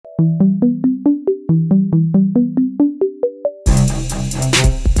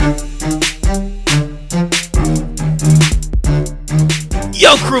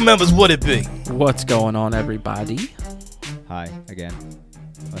crew members would it be? What's going on, everybody? Hi again.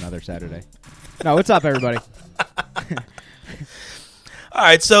 Another Saturday. No, what's up, everybody? All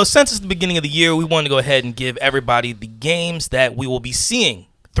right, so since it's the beginning of the year, we want to go ahead and give everybody the games that we will be seeing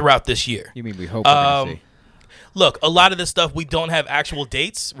throughout this year. You mean we hope we're going to see? Look, a lot of this stuff, we don't have actual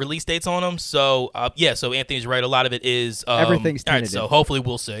dates, release dates on them. So, so Anthony's right. A lot of it is... Everything's all right, tentative. so hopefully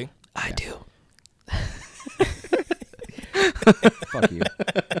we'll see. I do. Fuck you.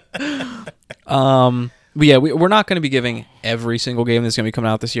 But yeah, we're not going to be giving every single game that's going to be coming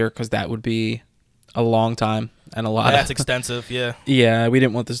out this year because that would be a long time and a lot. That's extensive, yeah. Yeah, we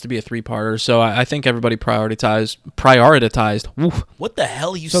didn't want this to be a three-parter, so I think everybody prioritized. Woof, What the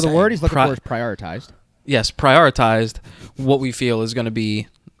hell are you So saying? the word he's looking for is prioritized. yes, prioritized what we feel is going to be,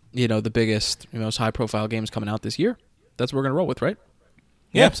 the biggest, most high-profile games coming out this year. That's what we're going to roll with, right?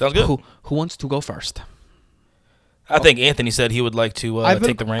 Yeah, sounds good. Who wants to go first? I think Anthony said he would like to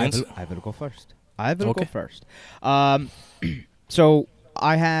take the reins. I will go first. Go first. So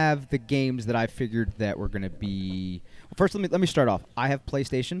I have the games that I figured that were going to be... Well, first, let me start off. I have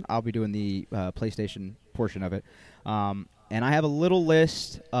PlayStation. I'll be doing the PlayStation portion of it. And I have a little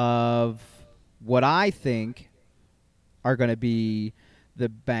list of what I think are going to be the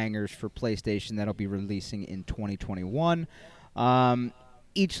bangers for PlayStation that'll be releasing in 2021.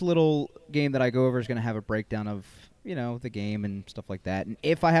 Each little game that I go over is going to have a breakdown of, the game and stuff like that. And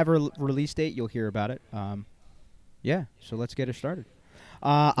if I have a release date, you'll hear about it. So let's get it started.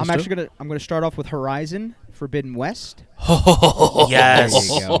 I'm gonna start off with Horizon Forbidden West. Yes.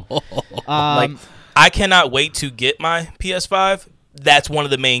 There you go. I cannot wait to get my PS5. That's one of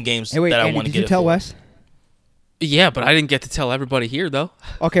the main games Hey, wait, that I Andy, want to did get you tell it for. Wes? Yeah, but I didn't get to tell everybody here, though.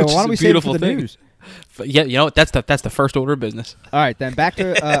 Okay, well, why don't we save it for the news? Yeah, you know what? That's the first order of business. All right, then back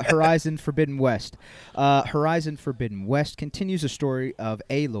to Horizon Forbidden West. Horizon Forbidden West continues the story of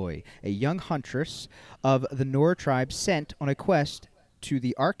Aloy, a young huntress of the Nora tribe sent on a quest to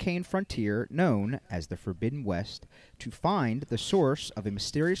the arcane frontier known as the Forbidden West to find the source of a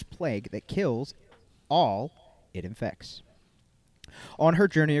mysterious plague that kills all it infects. On her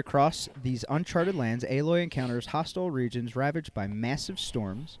journey across these uncharted lands, Aloy encounters hostile regions ravaged by massive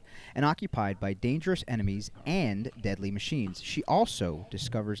storms and occupied by dangerous enemies and deadly machines. She also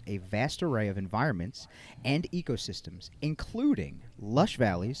discovers a vast array of environments and ecosystems, including lush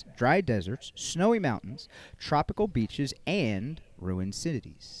valleys, dry deserts, snowy mountains, tropical beaches, and ruined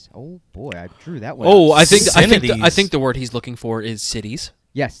cities. Oh boy, I drew that one. Oh, out. I think Cities. the word he's looking for is cities.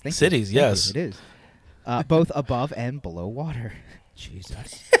 Yes, thank Cities, you. Thank yes. you. It is. Both above and below water.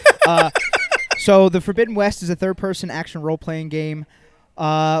 Jesus. So the Forbidden West is a third-person action role-playing game.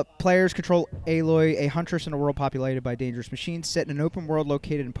 Players control Aloy, a huntress in a world populated by dangerous machines, set in an open world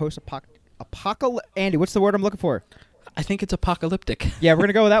located in post-apocalyptic... Andy, what's the word I'm looking for? I think it's apocalyptic. Yeah, we're going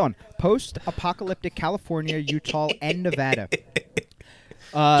to go with that one. Post-apocalyptic California, Utah, and Nevada.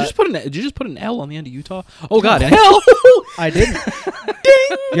 Did you just put an L on the end of Utah? Oh, God. Hell! I didn't.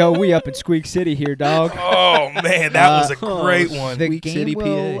 Yo, we up in Squeak City here, dog. Oh, man, that was a great one. The Weak game, City,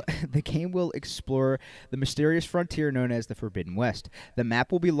 will, PA. the game will explore the mysterious frontier known as the Forbidden West. The map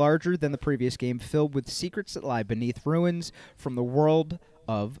will be larger than the previous game, filled with secrets that lie beneath ruins from the world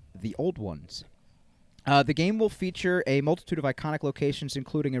of the Old Ones. The game will feature a multitude of iconic locations,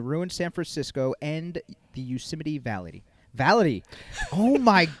 including a ruined San Francisco and the Yosemite Valley. Oh,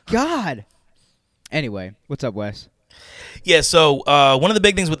 my God. Anyway, what's up, Wes? Yeah, so one of the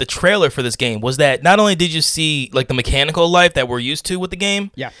big things with the trailer for this game was that not only did you see like the mechanical life that we're used to with the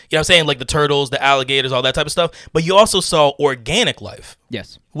game, Yeah. you know what I'm saying, like the turtles, the alligators, all that type of stuff, but you also saw organic life,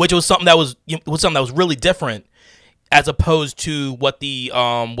 Yes. which was something that was really different as opposed to what the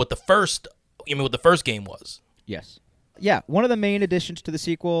first game was. Yes. Yeah, one of the main additions to the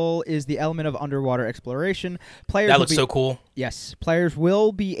sequel is the element of underwater exploration. That looks so cool. Yes, players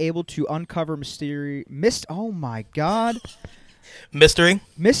will be able to uncover oh my God,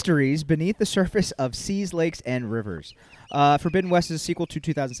 mysteries beneath the surface of seas, lakes, and rivers. Forbidden West is a sequel to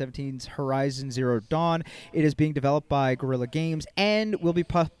 2017's Horizon Zero Dawn. It is being developed by Guerrilla Games and will be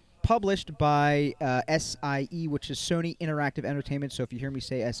published by SIE, which is Sony Interactive Entertainment. So if you hear me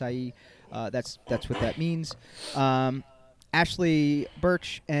say SIE, that's what that means. Ashley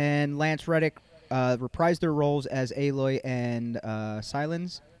Birch and Lance Reddick reprised their roles as Aloy and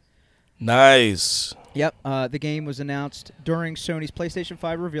Sylens. Nice. Yep. The game was announced during Sony's PlayStation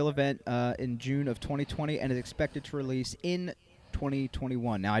 5 reveal event in June of 2020 and is expected to release in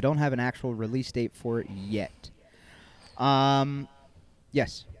 2021. Now, I don't have an actual release date for it yet.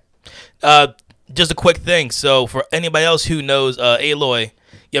 Yes. Just a quick thing. So for anybody else who knows Aloy,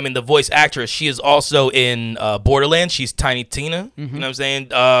 yeah, I mean, the voice actress, she is also in Borderlands. She's Tiny Tina. You know what I'm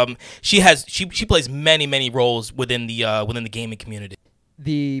saying? She plays many roles within the gaming community.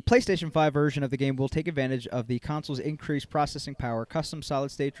 The PlayStation 5 version of the game will take advantage of the console's increased processing power, custom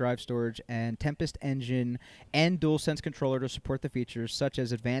solid-state drive storage, and Tempest engine and DualSense controller to support the features such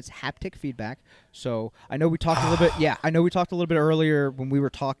as advanced haptic feedback. So I know we talked a little bit. Yeah, I know we talked a little bit earlier when we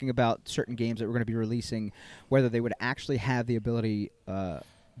were talking about certain games that we're going to be releasing, whether they would actually have the ability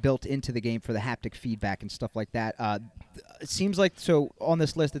built into the game for the haptic feedback and stuff like that. It seems like on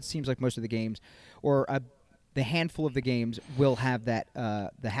this list, it seems like most of the games, or the handful of the games will have that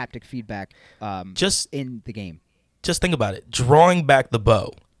the haptic feedback just in the game. Just think about it: drawing back the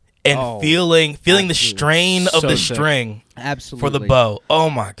bow and feeling the strain of the string Absolutely. for the bow. Oh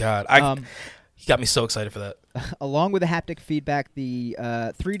my god! You got me so excited for that. Along with the haptic feedback, the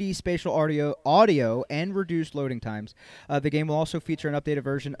 3D spatial audio, and reduced loading times, the game will also feature an updated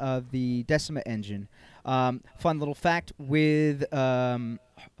version of the Decima engine. Fun little fact with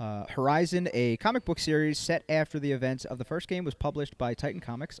Horizon, a comic book series set after the events of the first game, was published by Titan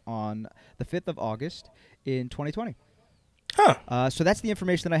Comics on the 5th of August in 2020. Huh. So that's the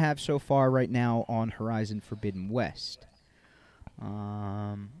information that I have so far right now on Horizon Forbidden West.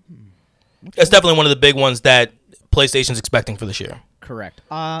 That's definitely one of the big ones that PlayStation's expecting for this year. Correct.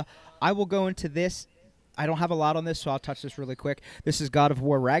 I will go into this. I don't have a lot on this, so I'll touch this really quick. This is God of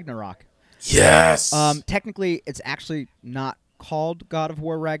War Ragnarok. Yes. Technically, it's actually not called God of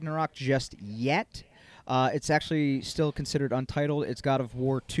War Ragnarok just yet. It's actually still considered untitled. It's God of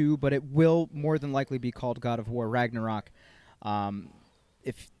War 2, but it will more than likely be called God of War Ragnarok.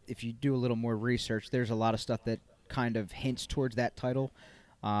 If you do a little more research, there's a lot of stuff that kind of hints towards that title.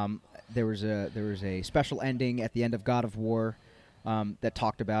 There was a special ending at the end of God of War that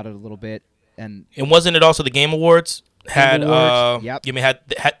talked about it a little bit, and wasn't it also the Game Awards had yep. You mean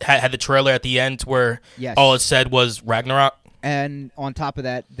had the trailer at the end where all it said was Ragnarok? And on top of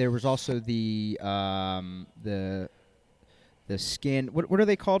that, there was also the skin. What are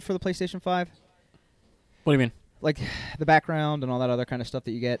they called for the PlayStation 5? What do you mean? Like the background and all that other kind of stuff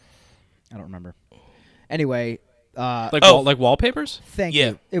that you get. I don't remember. Anyway, like wallpapers? Thank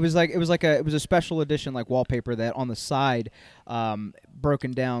you. It was a special edition like wallpaper that on the side,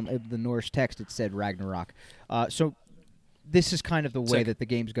 broken down the Norse text, it said Ragnarok. So this is kind of the way that the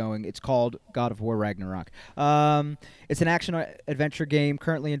game's going. It's called God of War Ragnarok. It's an action-adventure game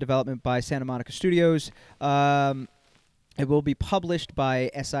currently in development by Santa Monica Studios. It will be published by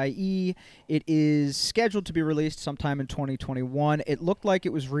SIE. It is scheduled to be released sometime in 2021. It looked like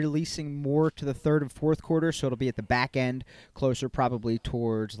it was releasing more to the third and fourth quarter, so it'll be at the back end, closer probably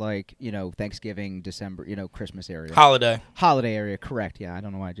towards Thanksgiving, December, Christmas area. Holiday area, correct. Yeah, I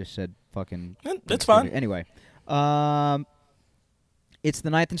don't know why I just said fucking... That's fine. Anyway. It's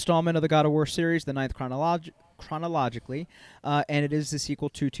the 9th installment of the God of War series, the 9th chronologically, and it is the sequel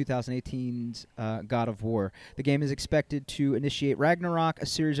to 2018's God of War. The game is expected to initiate Ragnarok, a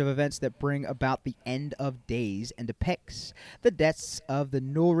series of events that bring about the end of days and depicts the deaths of the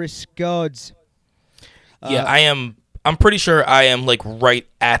Norse gods. I'm pretty sure I am right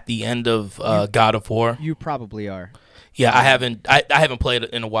at the end of God of War. You probably are. Yeah, I haven't played it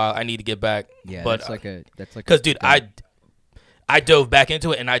in a while. I need to get back. Yeah, but that's like because dude, I dove back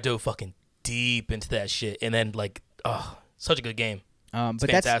into it and I dove fucking deep into that shit, and then such a good game. It's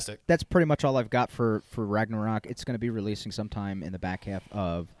fantastic. That's pretty much all I've got for Ragnarok. It's going to be releasing sometime in the back half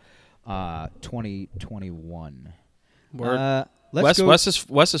of 2021. Word. Wes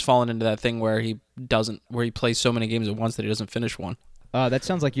has fallen into that thing where he plays so many games at once that he doesn't finish one. That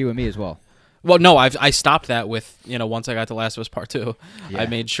sounds like you and me as well. Well, no, I stopped that with once I got to Last of Us Part 2. Yeah. I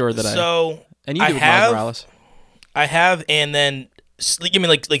made sure that and you did with Miles Morales. I have, and then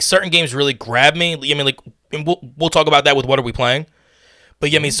certain games really grab me. And we'll talk about that with what are we playing.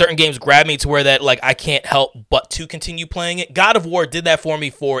 But certain games grab me to where that I can't help but to continue playing it. God of War did that for me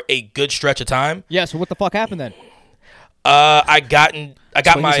for a good stretch of time. Yeah. So what the fuck happened then? I got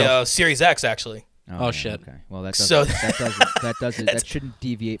my Series X actually. Oh shit. Okay. Well, that shouldn't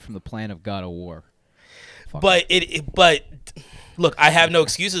deviate from the plan of God of War. But look, I have no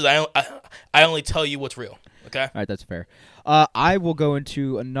excuses. I only tell you what's real. Okay. All right, that's fair. I will go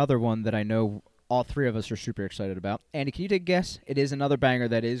into another one that I know all three of us are super excited about. Andy, can you take a guess? It is another banger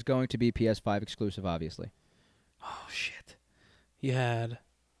that is going to be PS5 exclusive, obviously. Oh shit. We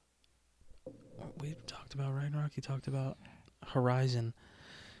talked about Ragnarok. You talked about Horizon.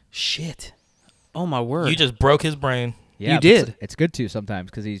 Shit. Oh my word. You just broke his brain. Yeah, you did. It's good to sometimes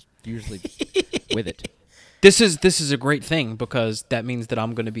because he's usually with it. This is a great thing because that means that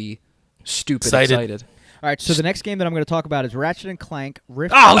I'm going to be stupid excited. All right, so the next game that I'm going to talk about is Ratchet and Clank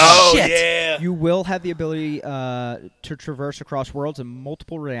Rift. Oh, shit! yeah. You will have the ability to traverse across worlds and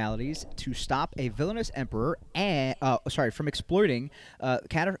multiple realities to stop a villainous emperor and from exploiting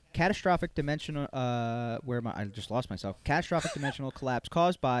catastrophic dimensional where am I just lost myself. Catastrophic dimensional collapse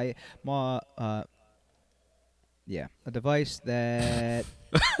caused by a device that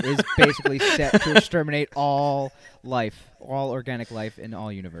is basically set to exterminate all life, all organic life in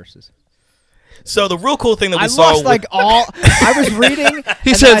all universes. So the real cool thing that we I saw lost like all. I was reading. He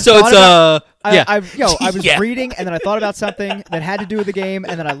and said then I so. thought It's about- yeah. I was Yeah. reading, and then I thought about something that had to do with the game,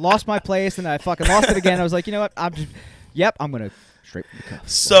 and then I lost my place, and then I fucking lost it again. I was like, you know what? I'm gonna straight from the cuff.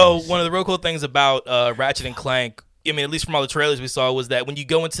 So one of the real cool things about Ratchet and Clank, I mean, at least from all the trailers we saw, was that when you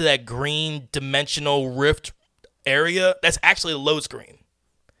go into that green dimensional rift area, that's actually a load screen.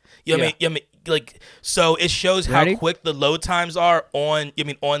 You know what I mean? Like, so it shows how Ready? quick the load times are on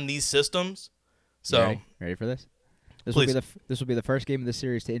these systems. So Ready for this? This Please. will be the first game in the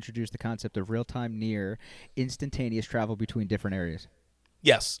series to introduce the concept of real-time, near, instantaneous travel between different areas.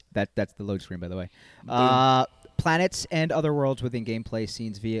 yes, That's the load screen, by the way. Planets and other worlds within gameplay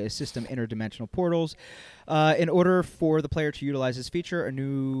scenes via a system interdimensional portals. In order for the player to utilize this feature, a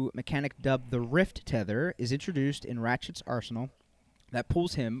new mechanic dubbed the Rift Tether is introduced in Ratchet's arsenal that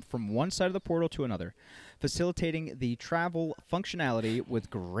pulls him from one side of the portal to another, facilitating the travel functionality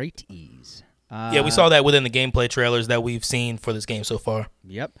with great ease. yeah, we saw that within the gameplay trailers that we've seen for this game so far.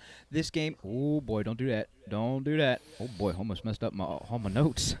 Yep. This game. Oh boy, don't do that. Don't do that. Oh boy, almost messed up all my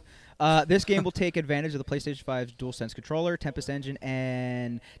notes. This game will take advantage of the PlayStation 5's DualSense controller, Tempest engine,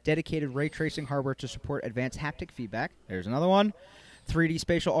 and dedicated ray tracing hardware to support advanced haptic feedback. There's another one. 3D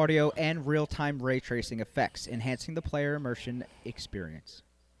spatial audio and real-time ray tracing effects, enhancing the player immersion experience.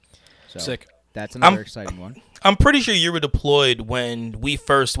 So, Sick. That's another exciting one. I'm pretty sure you were deployed when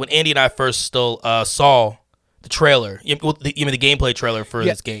Andy and I first still saw the trailer. You mean the gameplay trailer for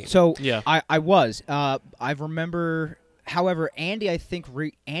this game? So Yeah. I was. I remember. However, Andy, I think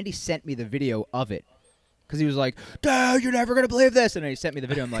Andy sent me the video of it because he was like, "Dude, you're never gonna believe this," and then he sent me the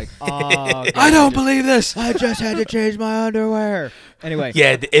video. I'm like, "Oh, God, I don't believe this. I just had to change my underwear." Anyway,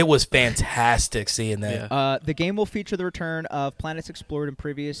 Yeah, it was fantastic seeing that. Yeah. the game will feature the return of planets explored in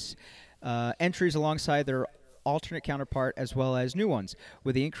previous entries alongside their alternate counterpart as well as new ones.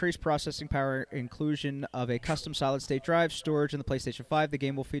 With the increased processing power, inclusion of a custom solid-state drive, storage in the PlayStation 5, the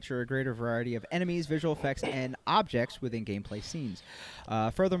game will feature a greater variety of enemies, visual effects, and objects within gameplay scenes.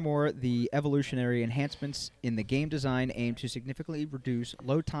 Furthermore, the evolutionary enhancements in the game design aim to significantly reduce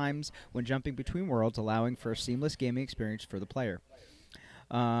load times when jumping between worlds, allowing for a seamless gaming experience for the player.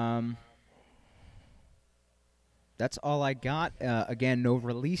 That's all I got. Again, no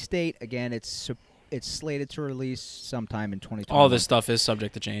release date. Again, it's slated to release sometime in 2020. All this stuff is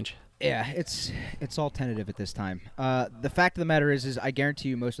subject to change. Yeah, it's all tentative at this time. The fact of the matter is I guarantee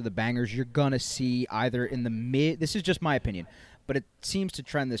you most of the bangers you're gonna see either in the mid. This is just my opinion, but it seems to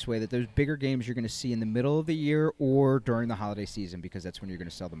trend this way that those bigger games you're gonna see in the middle of the year or during the holiday season because that's when you're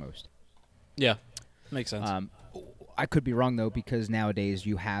gonna sell the most. Yeah, makes sense. I could be wrong though because nowadays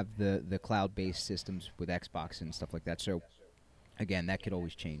you have the cloud-based systems with Xbox and stuff like that. So again, that could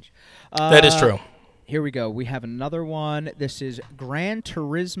always change. That is true. Here we go. We have another one. This is Gran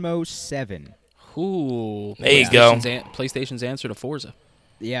Turismo 7. Ooh, There you go. PlayStation's answer to Forza.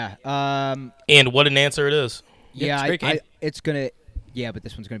 Yeah. And what an answer it is. Yeah, it's a great game. It's gonna. Yeah, but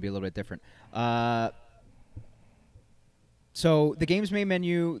this one's gonna be a little bit different. So the game's main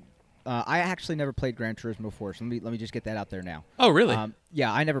menu. I actually never played Gran Turismo before, so let me just get that out there now. Oh, really?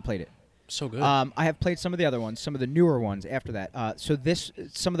 Yeah, I never played it. So good. I have played some of the other ones, some of the newer ones after that. So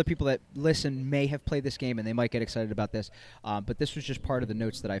some of the people that listen may have played this game and they might get excited about this. But this was just part of the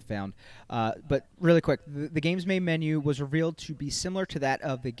notes that I found. But really quick, the game's main menu was revealed to be similar to that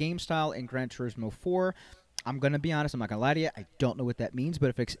of the game style in Gran Turismo 4. I'm going to be honest, I'm not going to lie to you. I don't know what that means,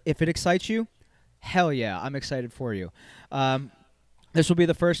 but if it excites you, hell yeah, I'm excited for you. This will be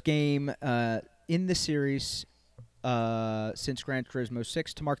the first game in the series since Gran Turismo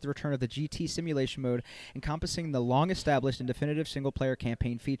 6 to mark the return of the GT simulation mode, encompassing the long-established and definitive single-player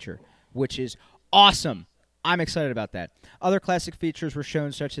campaign feature, which is awesome. I'm excited about that. Other classic features were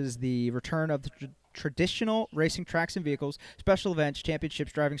shown, such as the return of the traditional racing tracks and vehicles, special events,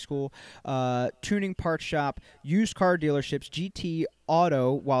 championships, driving school, tuning parts shop, used car dealerships, GT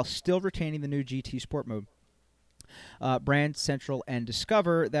Auto, while still retaining the new GT Sport mode. Brand Central and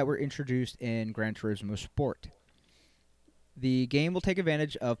Discover that were introduced in Gran Turismo Sport. The game will take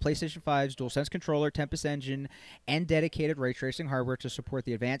advantage of PlayStation 5's DualSense controller, Tempest engine, and dedicated ray tracing hardware to support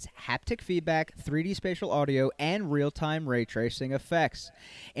the advanced haptic feedback, 3D spatial audio, and real-time ray tracing effects,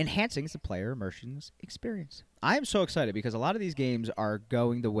 enhancing the player immersion's experience. I am so excited because a lot of these games are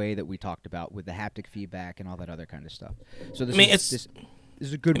going the way that we talked about with the haptic feedback and all that other kind of stuff. So this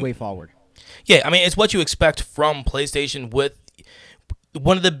is a good way forward. Yeah, I mean, it's what you expect from PlayStation. With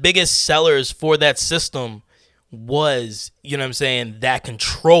one of the biggest sellers for that system was, you know what I'm saying, that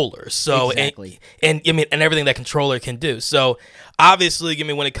controller. So Exactly. and I mean, and everything that controller can do. So obviously, I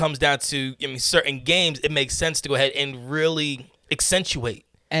mean, when it comes down to certain games, it makes sense to go ahead and really accentuate.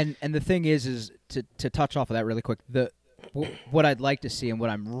 And the thing is to touch off of that really quick. What I'd like to see and what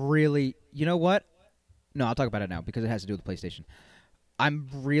I'm really, you know what? No, I'll talk about it now because it has to do with the PlayStation. I'm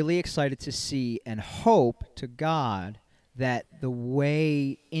really excited to see and hope to God that the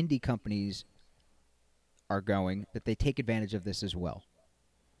way indie companies are going, that they take advantage of this as well.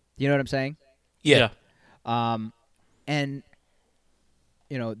 You know what I'm saying? Yeah. And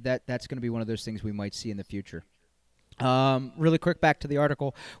you know that's going to be one of those things we might see in the future. Really quick, back to the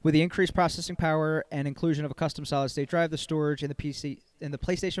article. With the increased processing power and inclusion of a custom solid-state drive, the storage in the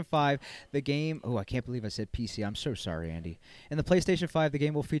PlayStation 5, the game. Oh, I can't believe I said PC. I'm so sorry, Andy. In the PlayStation 5, the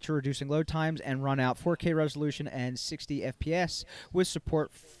game will feature reducing load times and run out 4K resolution and 60 FPS with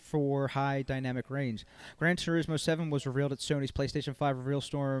support for high dynamic range. Gran Turismo 7 was revealed at Sony's PlayStation 5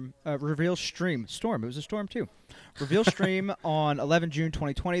 Reveal Stream. Storm. It was a storm too. Reveal Stream on 11 June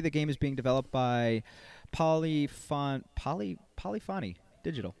 2020. The game is being developed by Polyphony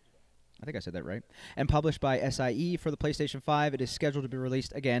Digital. I think I said that right. And published by SIE for the PlayStation 5. It is scheduled to be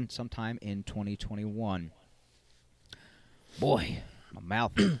released again sometime in 2021. Boy, my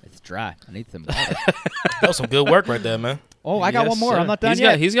mouth it's dry. I need some water. That was some good work right there, man. Oh, I got one more. Sir. I'm not done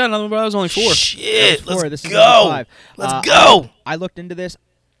yet. He's got another one, but I was only 4. Shit, Four. let's This is go. number 5. Let's go. I looked into this.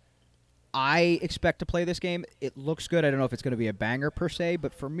 I expect to play this game. It looks good. I don't know if it's going to be a banger per se,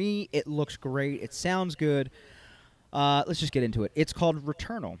 but for me, it looks great. It sounds good. Let's just get into it. It's called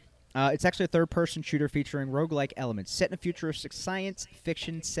Returnal. It's actually a third-person shooter featuring roguelike elements set in a futuristic science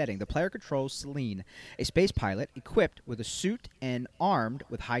fiction setting. The player controls Celine, a space pilot equipped with a suit and armed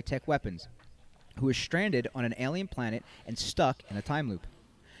with high-tech weapons, who is stranded on an alien planet and stuck in a time loop.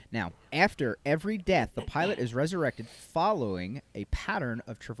 Now, after every death, the pilot is resurrected following a pattern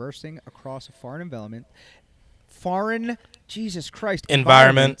of traversing across a Jesus Christ,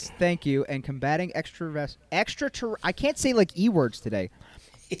 environment. Thank you, and combating I can't say like E words today.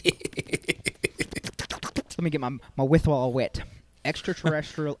 Let me get my withal wet.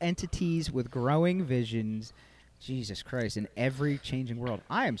 Extraterrestrial entities with growing visions. Jesus Christ, in every changing world.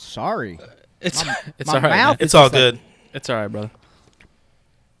 I am sorry. It's My all right. mouth Man. It's all good. It's all right, brother.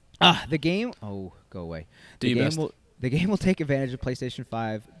 The game. Oh, go away. Do your best. The game will take advantage of PlayStation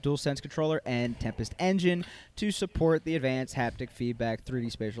 5 DualSense controller and Tempest engine to support the advanced haptic feedback,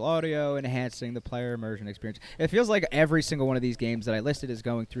 3D spatial audio, enhancing the player immersion experience. It feels like every single one of these games that I listed is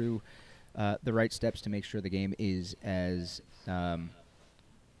going through the right steps to make sure the game is as good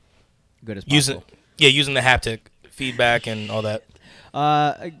as possible. Using the haptic feedback and all that.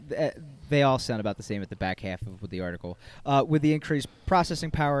 They all sound about the same at the back half of the article. With the increased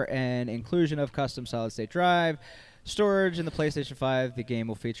processing power and inclusion of custom solid-state drive, storage in the PlayStation 5, the game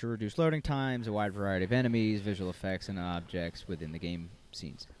will feature reduced loading times, a wide variety of enemies, visual effects, and objects within the game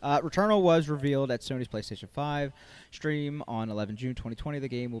scenes. Returnal was revealed at Sony's PlayStation 5 stream on 11 June 2020. The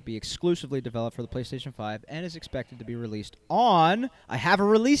game will be exclusively developed for the PlayStation 5 and is expected to be released on, I have a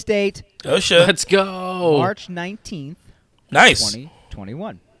release date, Oh shit! Let's go. March 19th, Nice.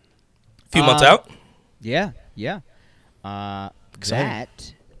 2021. Few months out. Yeah. Exciting.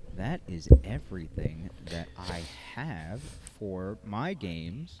 That is everything that I have for my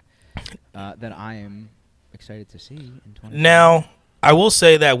games that I am excited to see in 2020. Now, I will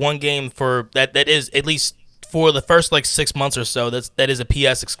say that one game for that is at least for the first like 6 months or so that is a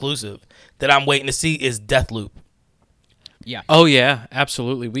PS exclusive that I'm waiting to see is Deathloop. Yeah. Oh yeah,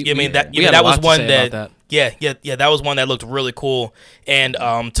 absolutely. We That had a was lot to one say that, about that was one that looked really cool. And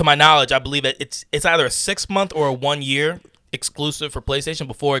to my knowledge, I believe that it's either a 6 month or a 1 year exclusive for PlayStation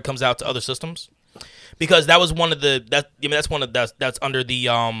before it comes out to other systems. Because that was one of the that's under the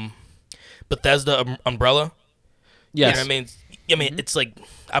Bethesda umbrella. Yes. You know what I mean, it's like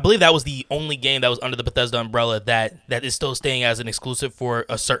I believe that was the only game that was under the Bethesda umbrella that is still staying as an exclusive for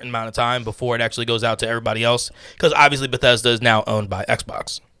a certain amount of time before it actually goes out to everybody else. Because obviously Bethesda is now owned by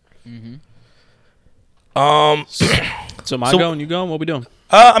Xbox. So am I going? You going? What we doing?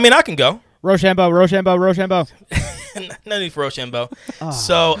 I mean, I can go. Rochambeau. No need for Rochambeau.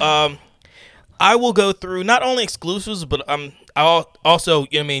 So, I will go through not only exclusives, but I'll also, you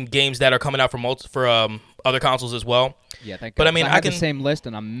know what I mean, games that are coming out for other consoles as well. Yeah, thank God. But I mean, I have can the same list,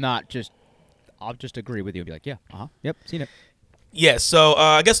 and I'll just agree with you and be like, yeah, yep, seen it. Yeah, so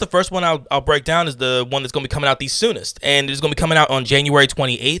I guess the first one I'll break down is the one that's going to be coming out the soonest, and it's going to be coming out on January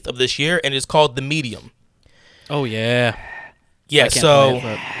 28th of this year, and it's called The Medium. Oh yeah. Yeah, so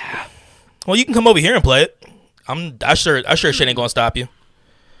well, you can come over here and play it. I sure shit ain't gonna stop you.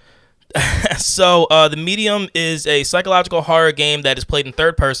 So, The Medium is a psychological horror game that is played in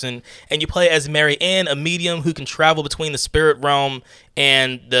third person, and you play as Mary Ann, a medium who can travel between the spirit realm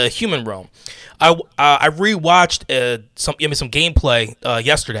and the human realm. I rewatched some gameplay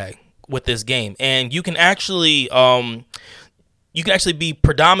yesterday with this game, and you can actually be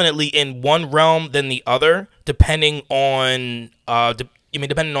predominantly in one realm than the other, depending on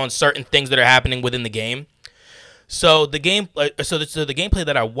depending on certain things that are happening within the game. So the gameplay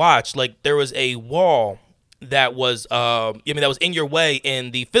that I watched, like there was a wall that was that was in your way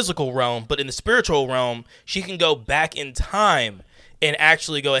in the physical realm, but in the spiritual realm, she can go back in time and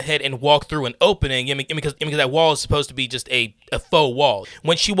actually go ahead and walk through an opening. Because that wall is supposed to be just a faux wall.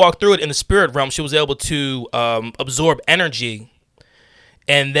 When she walked through it in the spirit realm, she was able to absorb energy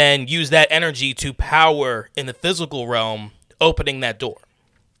and then use that energy to power in the physical realm, opening that door.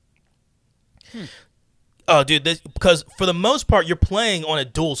 Oh, dude, because for the most part, you're playing on a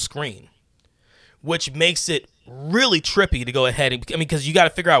dual screen, which makes it really trippy to go ahead and, because you got to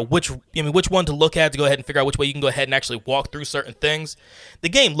figure out which one to look at to go ahead and figure out which way you can go ahead and actually walk through certain things. The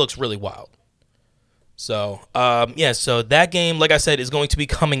game looks really wild. So, so that game, like I said, is going to be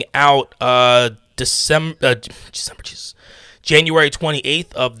coming out January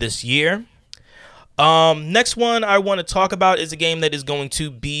 28th of this year. Next one I want to talk about is a game that is going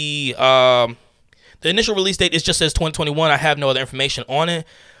to be the initial release date just says 2021. I have no other information on it,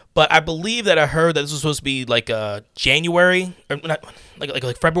 but I believe that I heard that this was supposed to be like a January or not,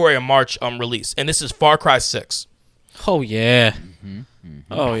 like February or March release, and this is Far Cry 6. Oh yeah.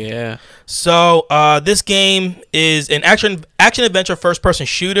 Oh yeah. So this game is an action adventure first person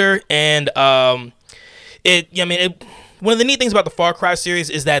shooter, and one of the neat things about the Far Cry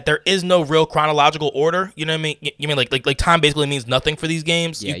series is that there is no real chronological order. You know what I mean? You mean like time basically means nothing for these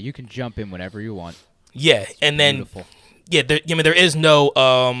games. Yeah, you can jump in whenever you want. Yeah, and then Beautiful. Yeah, there is no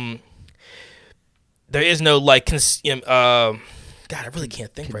like God, I really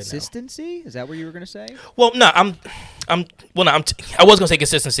can't think right now. Consistency? Is that what you were gonna say? Well, no, I was gonna say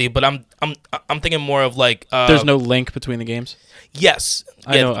consistency, but I'm thinking more of like There's no link between the games. Yes,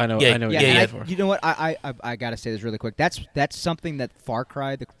 I know. Yeah. You know what? I gotta say this really quick. That's something that the Far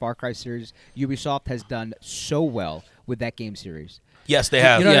Cry series, Ubisoft has done so well with that game series. Yes, they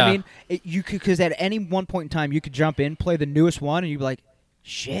have. You know what I Yeah. mean? You could, because at any one point in time, you could jump in, play the newest one, and you'd be like,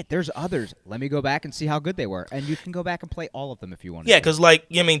 shit, there's others. Let me go back and see how good they were. And you can go back and play all of them if you want. Yeah, because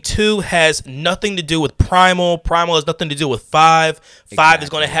 2 has nothing to do with Primal. Primal has nothing to do with 5. 5 is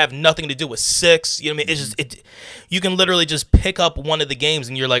going to have nothing to do with 6. You know what I mean? It's just you can literally just pick up one of the games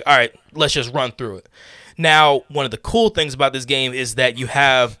and you're like, all right, let's just run through it. Now, one of the cool things about this game is that you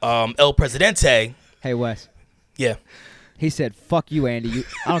have El Presidente. Hey, Wes. Yeah. He said, fuck you, Andy.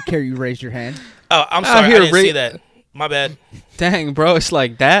 I don't care you raised your hand. Oh, I'm sorry. I didn't see that. My bad. Dang, bro, it's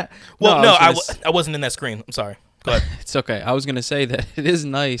like that. Well, I wasn't in that screen. I'm sorry. Go ahead. It's okay. I was going to say that it is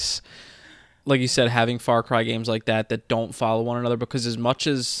nice, like you said, having Far Cry games like that don't follow one another, because as much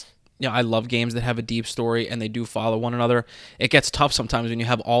as I love games that have a deep story and they do follow one another, it gets tough sometimes when you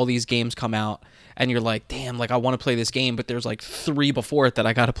have all these games come out and you're like, damn, like I want to play this game, but there's like 3 before it that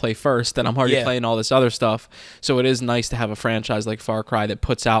I got to play first, and I'm already playing all this other stuff. So it is nice to have a franchise like Far Cry that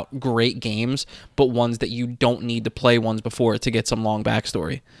puts out great games, but ones that you don't need to play ones before it to get some long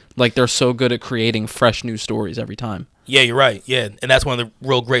backstory. Like, they're so good at creating fresh new stories every time. Yeah, you're right. Yeah, and that's one of the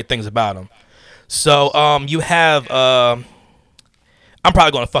real great things about them. So you have I'm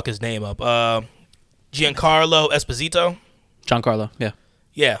probably going to fuck his name up. Giancarlo Esposito. Giancarlo, yeah.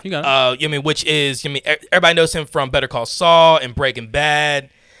 Yeah, you got it. Which is, everybody knows him from Better Call Saul and Breaking Bad.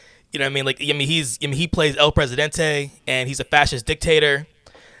 You know what I mean? Like, he plays El Presidente, and he's a fascist dictator.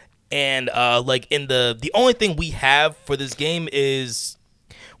 And in the only thing we have for this game is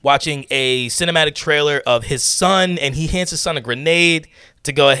watching a cinematic trailer of his son, and he hands his son a grenade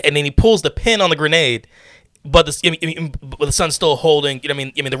to go ahead, and then he pulls the pin on the grenade. But the son's still holding,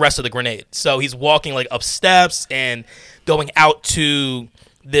 the rest of the grenade. So he's walking like up steps and going out to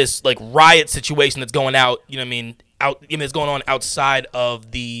this like riot situation that's going out. It's going on outside of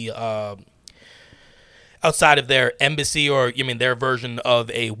the outside of their embassy, or their version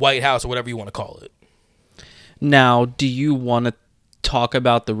of a White House, or whatever you want to call it. Now, do you want to talk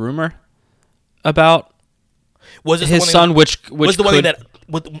about the rumor about Was this his the one son, which was the could, one that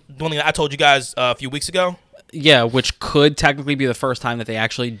with the one that I told you guys a few weeks ago? yeah, which could technically be the first time that they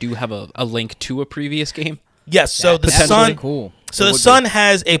actually do have a link to a previous game. Yes. So the That's son. really cool. So the son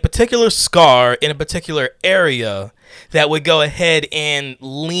has a particular scar in a particular area that would go ahead and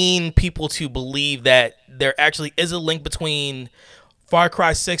lean people to believe that there actually is a link between Far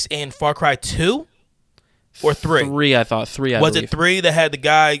Cry 6 and Far Cry 2 or 3. 3, I thought. 3, I Was believe. it 3 that had the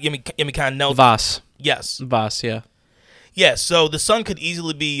guy, kind of knelt? Voss. Yes. Voss, yeah. Yeah, so the son could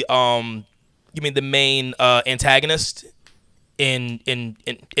easily be the main antagonist in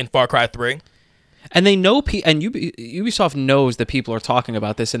Far Cry 3. And they know, and Ubisoft knows that people are talking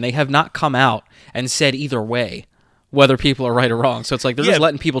about this, and they have not come out and said either way whether people are right or wrong. So it's like they're just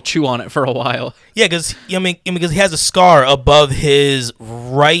letting people chew on it for a while. Yeah, because because he has a scar above his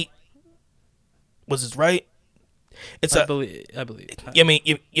right. Was his right? It's I believe.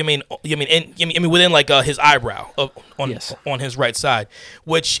 within like his eyebrow Yes. on his right side,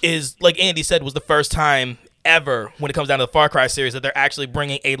 which is like Andy said was the first time ever when it comes down to the Far Cry series that they're actually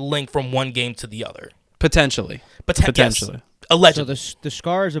bringing a link from one game to the other. Potentially. Yes, allegedly. So the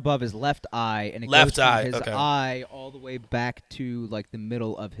scar is above his left eye, and it Left goes from eye, his okay. eye all the way back to like the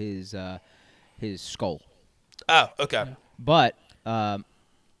middle of his skull. Oh, okay. But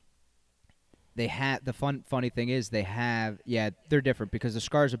they have the funny thing is they're different because the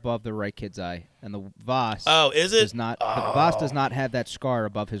scar's above the right kid's eye, and the Voss Is it? does not. The Voss does not have that scar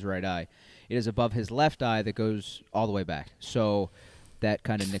above his right eye. It is above his left eye that goes all the way back. So that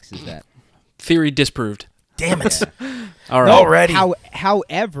kind of nixes that. Theory disproved. Damn it. All right. Already.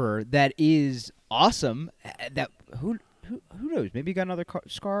 However, that is awesome. That who knows? Maybe he got another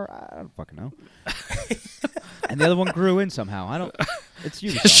scar. I don't fucking know. And the other one grew in somehow. I don't. It's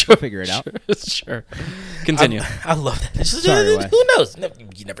Ubisoft. We'll figure it out. Sure. Continue. I love that. Sorry, Wes. Who knows?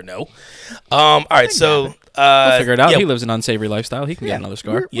 You never know. All right, so We'll figure it out. Yeah, He lives an unsavory lifestyle. He can get another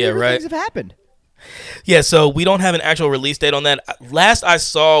scar. Yeah, Weird right. Things have happened. yeah. So we don't have an actual release date on that. Last I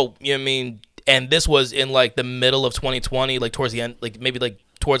saw, and this was in like the middle of 2020, like towards the end, like maybe like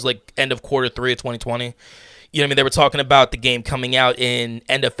towards like end of quarter 3 of 2020. They were talking about the game coming out in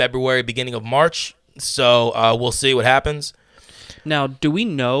end of February, beginning of March. So we'll see what happens. Now, do we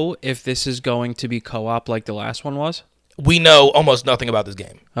know if this is going to be co-op like the last one was? We know almost nothing about this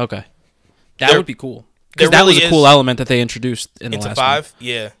game. Okay. That There- would be cool. there Because that was really a cool is- element that they introduced in the Into last 5, one.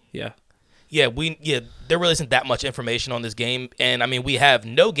 yeah. Yeah. There really isn't that much information on this game, and we have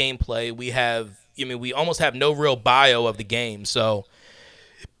no gameplay. We have, we almost have no real bio of the game. So,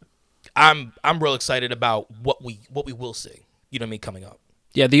 I'm real excited about what we will see. Coming up.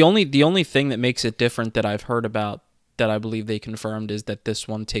 Yeah, the only thing that makes it different that I've heard about that I believe they confirmed is that this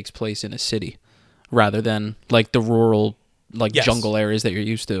one takes place in a city rather than like the rural Yes. jungle areas that you're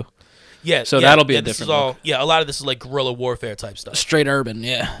used to. Yeah. So yeah, that'll be a this is different all. look. Yeah, a lot of this is like guerrilla warfare type stuff. Straight urban,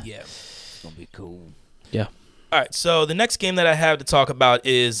 yeah. Yeah. It's gonna be cool. Yeah. All right. So the next game that I have to talk about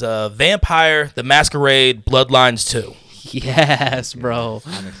is Vampire: The Masquerade Bloodlines 2. Yes, bro.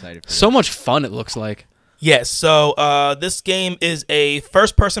 I'm excited for So much fun it looks like. Yes, so this game is a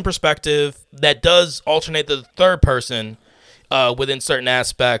first-person perspective that does alternate the third person within certain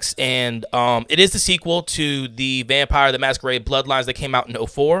aspects, and it is the sequel to the Vampire: The Masquerade Bloodlines that came out in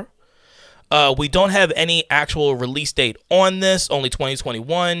 2004. We don't have any actual release date on this, only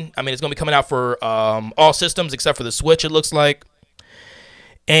 2021. It's going to be coming out for all systems except for the Switch, it looks like.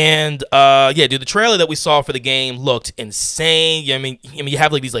 And the trailer that we saw for the game looked insane. You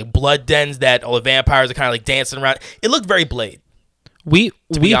have like these like blood dens that all the vampires are kind of like dancing around. It looked very Blade. We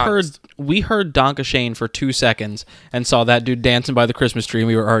be honest. heard Donka Shane for 2 seconds and saw that dude dancing by the Christmas tree and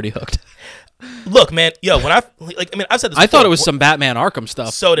we were already hooked. Look, man, when I've said this. I thought before. it was some Batman Arkham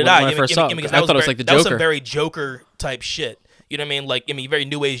stuff. So did when I. I first saw it. Because I thought it was like the that was some Joker. very Joker type shit. You know what I mean? Like very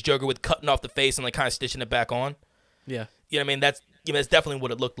new age Joker with cutting off the face and like kind of stitching it back on. Yeah. You know what I mean? That's definitely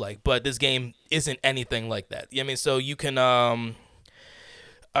what it looked like. But this game isn't anything like that. You know what I mean? So you can all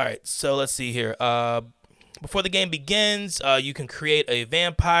right, so let's see here. Before the game begins, you can create a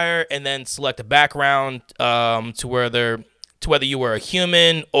vampire and then select a background to whether you were a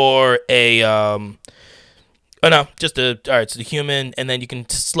human or a so the human, and then you can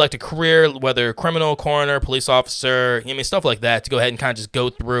select a career, whether criminal, coroner, police officer, stuff like that, to go ahead and kind of just go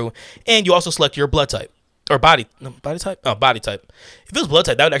through. And you also select your blood type. Or body type? Oh, body type. If it was blood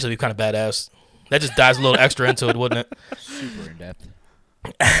type, that would actually be kind of badass. That just dives a little extra into it, wouldn't it? super in depth.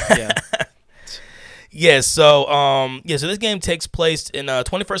 Yeah. Yeah, so this game takes place in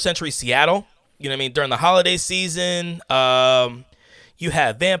 21st century Seattle. You know what I mean? During the holiday season, you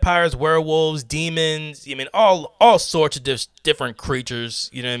have vampires, werewolves, demons. All sorts of different creatures.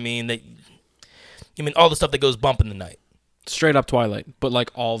 You know what I mean? I mean, all the stuff that goes bump in the night. Straight up Twilight, but like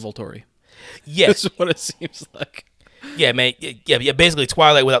all Volturi. Yeah, That's what it seems like. yeah, man. Yeah. Basically,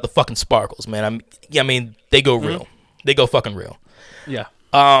 Twilight without the fucking sparkles, man. I mean, they go real. They go fucking real. Yeah.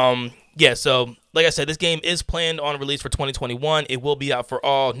 Yeah. So, like I said, this game is planned on release for 2021. It will be out for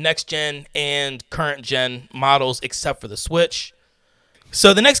all next gen and current gen models, except for the Switch.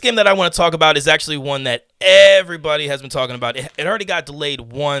 So the next game that I want to talk about is actually one that everybody has been talking about. It already got delayed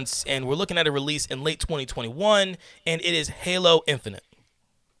once, and we're looking at a release in late 2021, and it is Halo Infinite.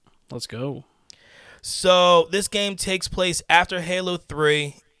 Let's go. So this game takes place after Halo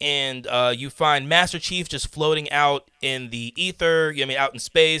 3, and you find Master Chief just floating out in the ether, out in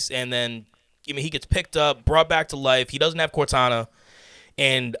space, and then he gets picked up, brought back to life. He doesn't have Cortana,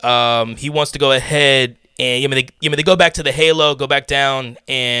 and he wants to go ahead and they go back to the Halo, go back down,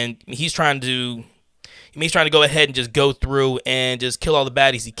 and he's trying to go ahead and just go through and just kill all the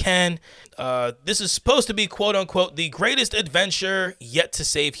baddies he can. This is supposed to be, quote unquote, the greatest adventure yet to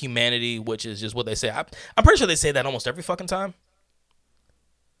save humanity, which is just what they say. I'm pretty sure they say that almost every fucking time.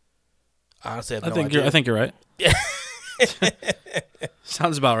 Honestly, I think you're right. Yeah.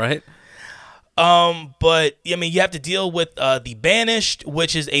 Sounds about right. But you have to deal with the Banished,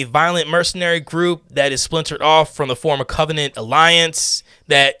 which is a violent mercenary group that is splintered off from the former Covenant alliance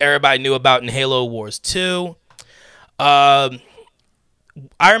that everybody knew about in Halo Wars 2. I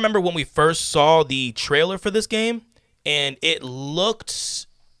remember when we first saw the trailer for this game, and it looked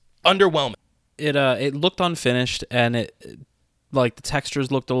underwhelming. It looked unfinished, and it like the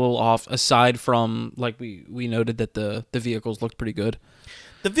textures looked a little off. Aside from like we noted that the vehicles looked pretty good.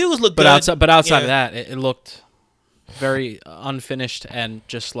 The views look good. But outside yeah. of that, it looked very unfinished and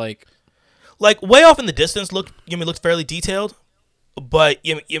just like way off in the distance. Looked fairly detailed, but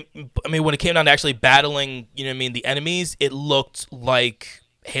when it came down to actually battling, the enemies, it looked like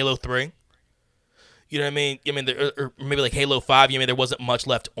Halo 3. You know what I mean? Or maybe like Halo 5. There wasn't much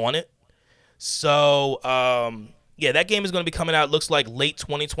left on it. So that game is going to be coming out. Looks like late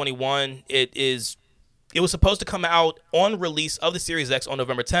 2021. It was supposed to come out on release of the Series X on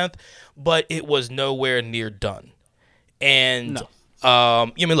November 10th, but it was nowhere near done. And,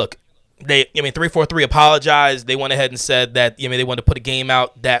 look, 343 apologized. They went ahead and said that, they wanted to put a game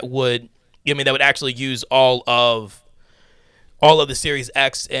out that would, that would actually use all of the Series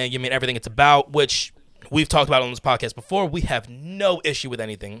X and, everything it's about, which we've talked about on this podcast before. We have no issue with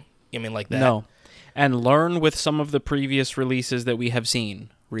anything, like that. No. And learn with some of the previous releases that we have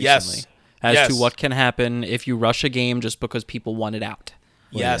seen recently. Yes. As to what can happen if you rush a game just because people want it out.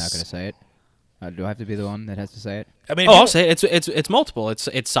 Well, yes. You're not going to say it. Do I have to be the one that has to say it? I'll say it. It's multiple. It's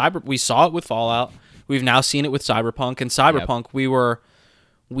cyber. We saw it with Fallout. We've now seen it with Cyberpunk. And Cyberpunk,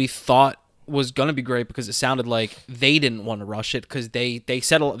 we thought was going to be great because it sounded like they didn't want to rush it because they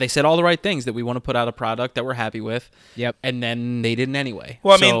said all the right things, that we want to put out a product that we're happy with. Yep. And then they didn't anyway.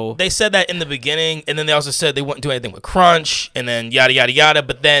 Well, they said that in the beginning, and then they also said they wouldn't do anything with crunch, and then yada yada yada.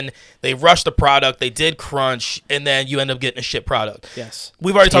 But then they rushed the product. They did crunch, and then you end up getting a shit product. Yes.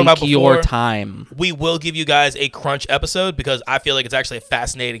 We've already talked about before. Your time. We will give you guys a crunch episode because I feel like it's actually a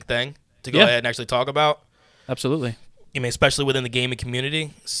fascinating thing to go ahead and actually talk about. Absolutely. Especially within the gaming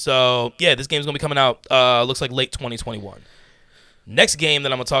community. So, this game's going to be coming out, looks like late 2021. Next game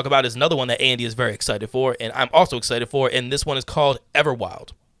that I'm going to talk about is another one that Andy is very excited for, and I'm also excited for, and this one is called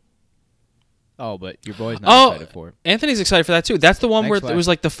Everwild. Oh, but your boy's not excited for it. Anthony's excited for that, too. That's the one where Swag. it was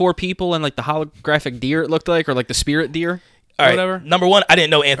like the 4 people and like the holographic deer, it looked like, or like the spirit deer. All right. Whatever. Number one, I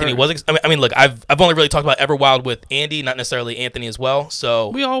didn't know Anthony was. Look, I've only really talked about Everwild with Andy, not necessarily Anthony as well. So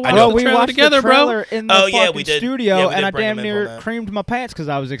we all I know watched the trailer together, the trailer bro. in the fucking we did. studio, Yeah, we and did I bring damn him in near on that. creamed my pants because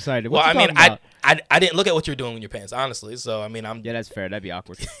I was excited. Well, What you talking about? I didn't look at what you were doing with your pants, honestly. So I'm. Yeah, that's fair. That'd be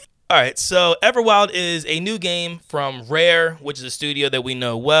awkward. All right. So Everwild is a new game from Rare, which is a studio that we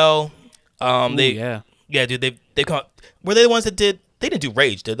know well. Yeah, dude. They come. Were they the ones that did? They didn't do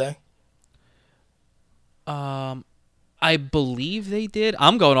Rage, did they? I believe they did.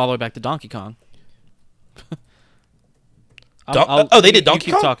 I'm going all the way back to Donkey Kong. They did Donkey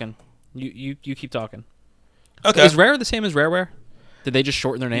Kong? Keep talking. You keep talking. Okay. Is Rare the same as Rareware? Did they just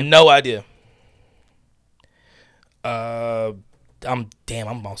shorten their name? No idea. I'm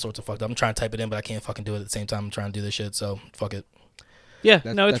all sorts of fucked up. I'm trying to type it in, but I can't fucking do it at the same time. I'm trying to do this shit, so fuck it. Yeah,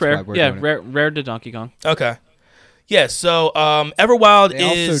 it's Rare. Yeah, Rare did Donkey Kong. Okay. Yeah, so Everwild they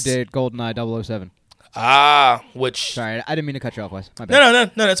also did GoldenEye 007. Which... Sorry, I didn't mean to cut you off, Wes. My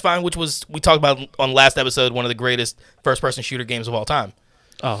bad. No, that's fine. Which was, we talked about on last episode, one of the greatest first-person shooter games of all time.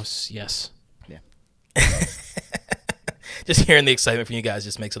 Oh, yes. Yeah. just hearing the excitement from you guys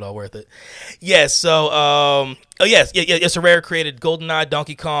just makes it all worth it. Yeah. So, yes, Rare created GoldenEye,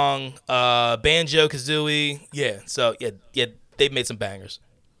 Donkey Kong, Banjo Kazooie. Yeah. So yeah, they've made some bangers.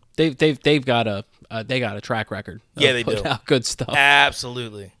 They've got a track record. Yeah, they do. Out good stuff.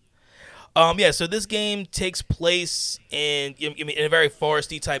 Absolutely. So this game takes place in a very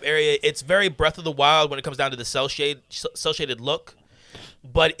foresty type area. It's very Breath of the Wild when it comes down to the cell shaded look,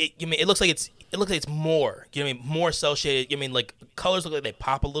 but it looks like it's more. More cell shaded. Like colors look like they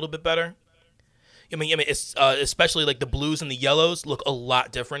pop a little bit better. It's especially like the blues and the yellows look a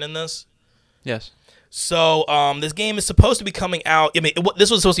lot different in this. Yes. So this game is supposed to be coming out.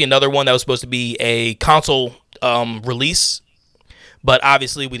 This was supposed to be another one that was supposed to be a console release. But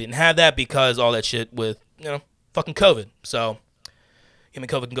obviously we didn't have that because all that shit with, fucking COVID. So,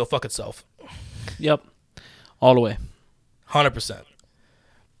 COVID can go fuck itself. Yep. All the way. 100%.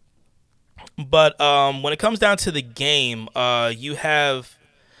 But when it comes down to the game, you have...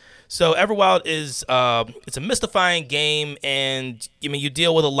 So Everwild is it's a mystifying game, and you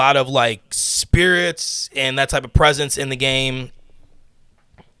deal with a lot of like spirits and that type of presence in the game.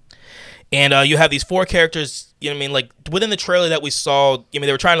 And you have these 4 characters, like within the trailer that we saw,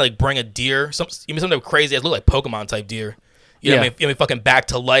 they were trying to like bring a deer, something crazy. It looked like Pokemon type deer. You know what I mean? Fucking back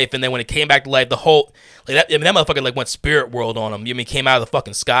to life. And then when it came back to life, the whole, like that motherfucker like went spirit world on him. Came out of the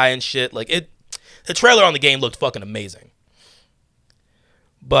fucking sky and shit. Like the trailer on the game looked fucking amazing.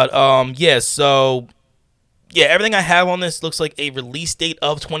 But, everything I have on this looks like a release date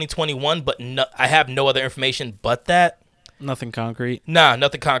of 2021, but I have no other information but that. Nothing concrete. Nah,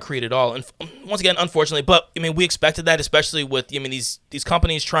 nothing concrete at all. And once again, unfortunately, but we expected that, especially with these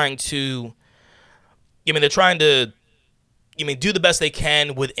companies trying to, they're trying to, do the best they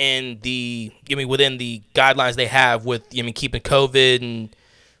can within the guidelines they have with keeping COVID and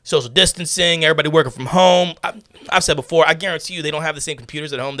social distancing, everybody working from home. I've said before, I guarantee you they don't have the same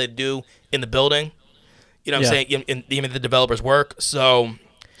computers at home they do in the building. You know what I'm saying? The developers work, so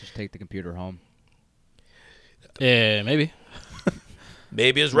just take the computer home. Yeah, maybe.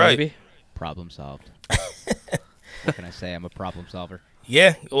 Maybe is right. Maybe. Problem solved. What can I say? I'm a problem solver.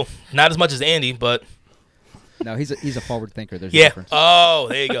 Yeah, well, not as much as Andy, but no, he's a forward thinker. There's a difference. Oh,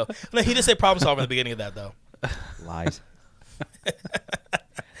 there you go. No, he did say problem solver in the beginning of that, though. Lies.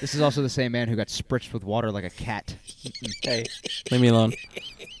 This is also the same man who got spritzed with water like a cat. Hey, leave me alone.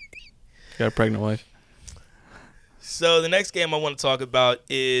 Got a pregnant wife. So the next game I want to talk about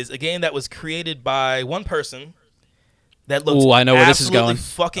is a game that was created by one person that looks I know where this is going.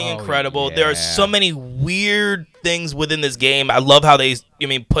 Fucking incredible. Yeah. There are so many weird things within this game. I love how they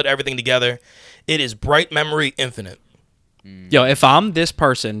put everything together. It is Bright Memory Infinite. Yo, if I'm this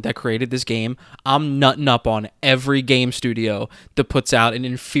person that created this game, I'm nutting up on every game studio that puts out an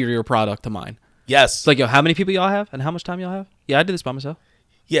inferior product to mine. Yes. It's like, yo, how many people y'all have and how much time y'all have? Yeah, I did this by myself.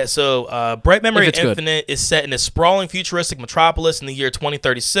 Yeah, so Bright Memory Infinite good. is set in a sprawling futuristic metropolis in the year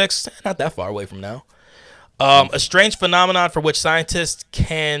 2036. Not that far away from now. A strange phenomenon for which scientists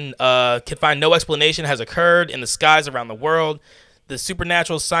can find no explanation has occurred in the skies around the world. The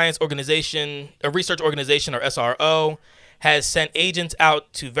Supernatural Science Organization, a research organization, or SRO, has sent agents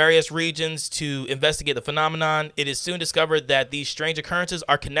out to various regions to investigate the phenomenon. It is soon discovered that these strange occurrences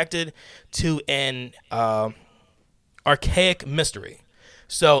are connected to an archaic mystery.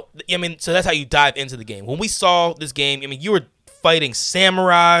 So, so that's how you dive into the game. When we saw this game, you were fighting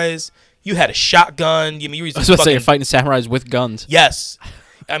samurais. You had a shotgun. You were using I was about to say, you're fighting samurais with guns. Yes.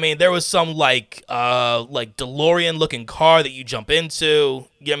 There was some like DeLorean looking car that you jump into.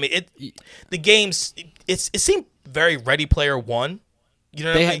 The games, it seemed very Ready Player One. You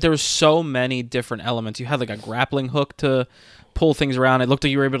know what I mean? There were so many different elements. You had like a grappling hook to pull things around. It looked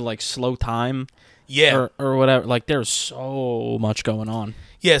like you were able to like slow time. Yeah. Or whatever. Like there's so much going on.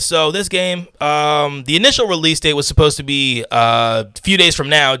 Yeah, so this game, the initial release date was supposed to be a few days from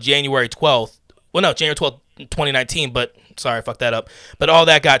now, January 12th. Well, no, January 12th, 2019, but sorry, fuck that up. But all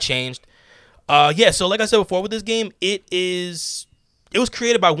that got changed. So like I said before with this game, it was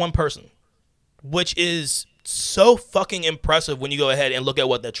created by one person, which is so fucking impressive when you go ahead and look at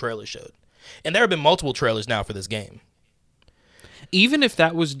what that trailer showed. And there have been multiple trailers now for this game. Even if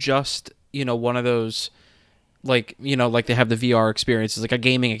that was just, one of those, like they have the VR experiences, like a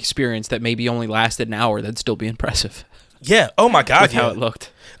gaming experience that maybe only lasted an hour, that'd still be impressive. Yeah. Oh my God. With how it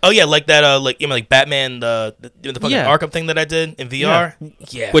looked. Oh yeah, like that. Like Batman, the fucking Arkham thing that I did in VR.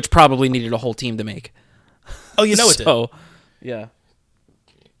 Yeah. Which probably needed a whole team to make. Oh, it did. Yeah.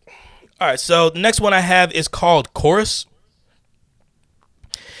 All right. So the next one I have is called Chorus.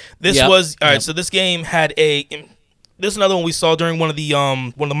 This was all right. So this game had this is another one we saw during one of the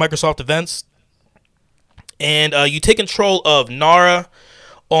Microsoft events. And you take control of Nara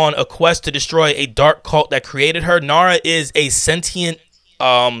on a quest to destroy a dark cult that created her. Nara is a sentient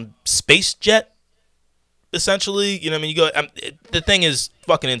space jet, essentially. You know what I mean? The thing is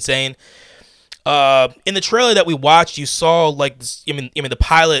fucking insane. In the trailer that we watched, you saw like this, the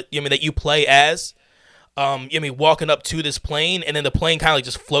pilot, that you play as, walking up to this plane, and then the plane kind of like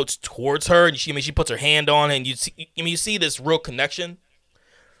just floats towards her, and she puts her hand on it, and you see this real connection,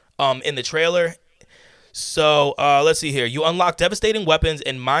 in the trailer. So let's see here. You unlock devastating weapons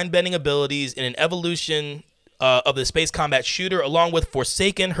and mind-bending abilities in an evolution of the space combat shooter, along with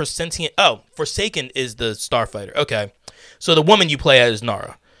Forsaken, her sentient. Oh, Forsaken is the starfighter. Okay, so the woman you play as is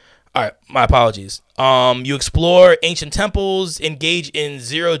Nara. All right, my apologies. You explore ancient temples, engage in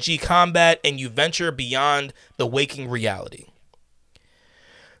zero-G combat, and you venture beyond the waking reality.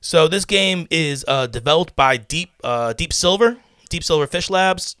 So this game is developed by Deep Silver Fish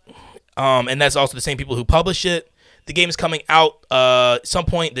Labs, and that's also the same people who publish it. The game is coming out some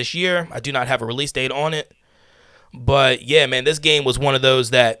point this year. I do not have a release date on it. But yeah, man, this game was one of those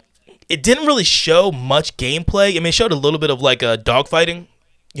that it didn't really show much gameplay. I mean, it showed a little bit of like dogfighting,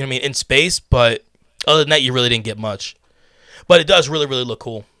 in space, but other than that, you really didn't get much. But it does really, really look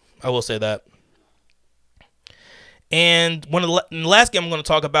cool. I will say that. And the last game I'm going to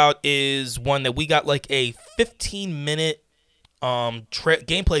talk about is one that we got like a 15-minute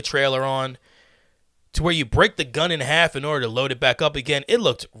gameplay trailer on, to where you break the gun in half in order to load it back up again. It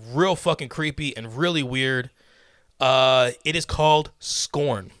looked real fucking creepy and really weird. It is called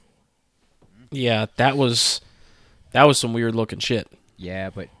Scorn. Yeah, that was some weird looking shit.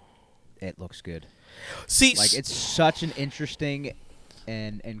 Yeah, but it looks good. See, like it's such an interesting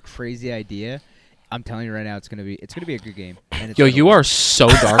and crazy idea. I'm telling you right now, it's gonna be a good game. And it's you are so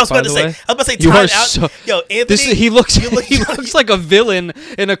dark. By the way, I was about to say, you time are out. so. Yo, Anthony, he looks like a villain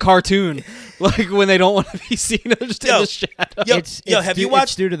in a cartoon, like when they don't want to be seen, just in the shadow. Have you watched?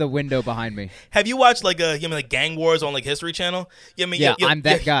 It's due to the window behind me. Have you watched like like Gang Wars on like History Channel? I'm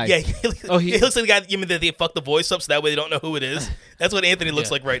that guy. Yeah, he looks like the guy. That they fuck the voice up so that way they don't know who it is. That's what Anthony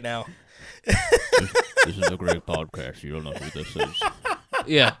looks like right now. This is a great podcast. You don't know who this is.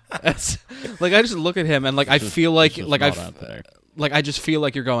 Yeah, that's like I just look at him and like I feel like I just feel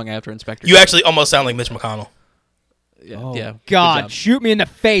like you're going after Inspector. You actually almost sound like Mitch McConnell. Yeah, oh, yeah. God, shoot me in the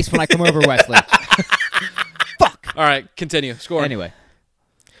face when I come over, Wesley. Fuck. All right, continue. Score. Anyway.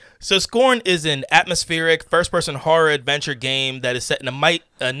 So Scorn is an atmospheric first-person horror adventure game that is set in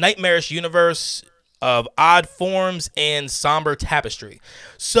a nightmarish universe of odd forms and somber tapestry.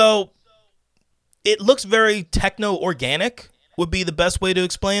 So it looks very techno-organic, would be the best way to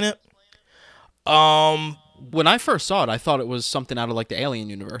explain it. When I first saw it, I thought it was something out of like the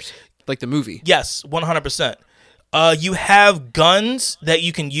Alien universe, like the movie. Yes, 100%. You have guns that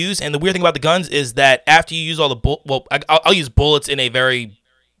you can use, and the weird thing about the guns is that after you use all the I'll use bullets in a very,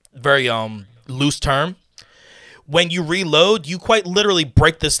 very loose term. When you reload, you quite literally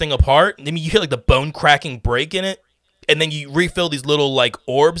break this thing apart. I mean, you hear like the bone cracking break in it, and then you refill these little like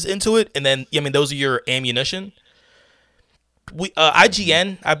orbs into it, and then those are your ammunition.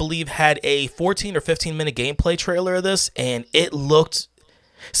 IGN, I believe, had a 14 or 15-minute gameplay trailer of this, and it looked.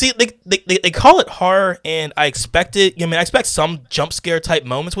 See, they call it horror, and I expect it. I expect some jump scare type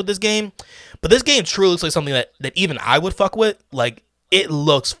moments with this game, but this game truly looks like something that even I would fuck with. Like, it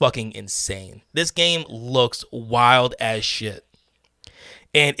looks fucking insane. This game looks wild as shit,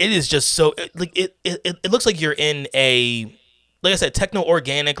 and it is just so like it looks like you're in a, like I said, techno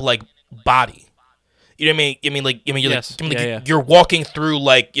organic like body. You know what I mean? Yes. You're walking through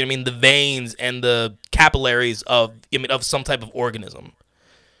like the veins and the capillaries of of some type of organism.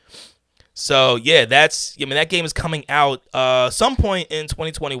 So yeah, that game is coming out some point in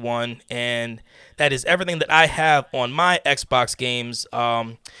 2021, and that is everything that I have on my Xbox games.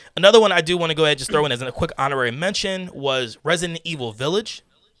 Another one I do want to go ahead and just throw in as a quick honorary mention was Resident Evil Village.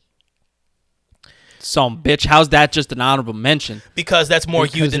 Some bitch, how's that just an honorable mention? Because that's more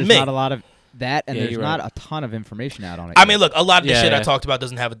you than me. There's not a lot of that, and there's not a ton of information out on it. I mean, look, a lot of the shit I talked about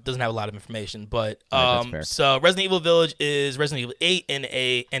doesn't have a lot of information, but so Resident Evil Village is Resident Evil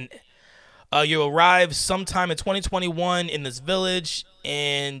 8 you arrive sometime in 2021 in this village,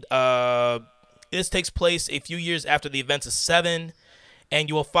 and this takes place a few years after the events of 7, and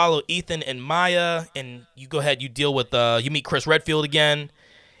you will follow Ethan and Maya, and you go ahead, you deal with you meet Chris Redfield again,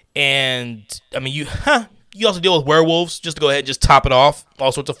 and I mean you also deal with werewolves, just to go ahead and just top it off,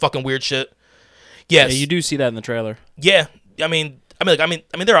 all sorts of fucking weird shit. Yes. Yeah, you do see that in the trailer. Yeah, I mean,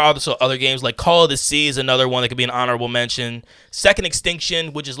 there are also other games like Call of the Sea is another one that could be an honorable mention. Second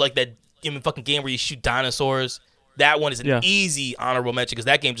Extinction, which is like that fucking game where you shoot dinosaurs. That one is an Yeah. easy honorable mention because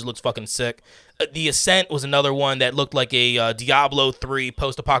that game just looks fucking sick. The Ascent was another one that looked like a Diablo 3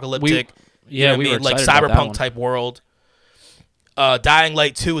 post-apocalyptic. We were like excited about that cyberpunk one. type world. Dying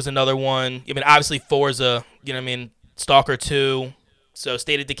Light 2 is another one. I mean, obviously Forza, you know what I mean? Stalker 2, so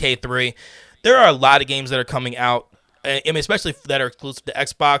State of Decay 3. There are a lot of games that are coming out, I mean, especially that are exclusive to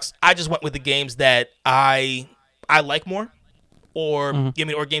Xbox. I just went with the games that I like more, or I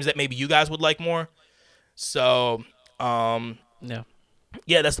mean, or games that maybe you guys would like more. So, Yeah.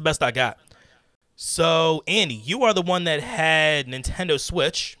 yeah, that's the best I got. So, Andy, you are the one that had Nintendo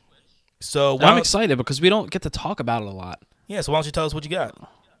Switch. So, I'm excited because we don't get to talk about it a lot. Yeah, so why don't you tell us what you got?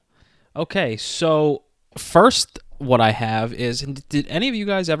 Okay, so first, what I have is, did any of you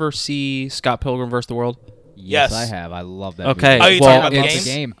guys ever see Scott Pilgrim vs. the World? Yes, Yes. I have. I love that. Okay, movie. Oh, you well, talking about the Love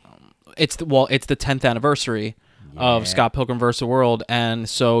game? the game. It's the 10th anniversary of Yeah. Scott Pilgrim vs. the World, and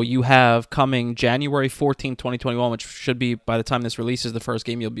so you have coming January 14th, 2021, which should be, by the time this releases, the first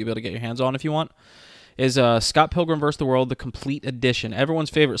game you'll be able to get your hands on if you want, is Scott Pilgrim vs. the World, the Complete Edition. Everyone's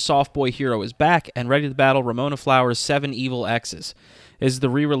favorite soft boy hero is back and ready to battle Ramona Flowers' 7 evil exes. Is the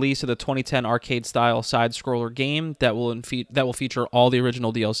re-release of the 2010 arcade-style side-scroller game that will feature all the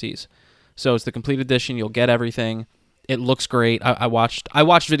original DLCs. So it's the Complete Edition. You'll get everything. It looks great. I watched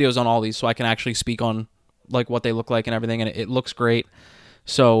videos on all these, so I can actually speak on like what they look like and everything, and it looks great.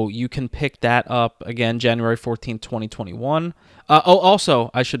 So you can pick that up again January 14th, 2021.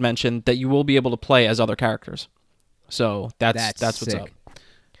 Also, I should mention that you will be able to play as other characters. So that's what's sick. up.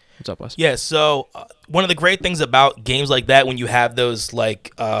 What's up, Wes? Yeah, so one of the great things about games like that, when you have those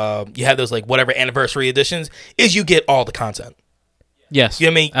whatever anniversary editions, is you get all the content. Yes. You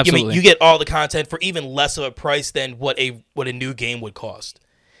know what I mean? Absolutely. You get all the content for even less of a price than what a new game would cost.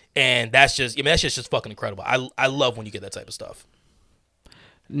 And that's just fucking incredible. I love when you get that type of stuff.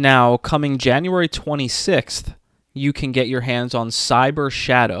 Now, coming January 26th, you can get your hands on Cyber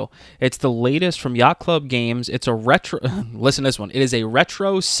Shadow. It's the latest from Yacht Club Games. It's a retro... listen to this one. It is a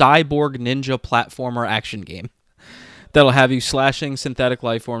retro cyborg ninja platformer action game that'll have you slashing synthetic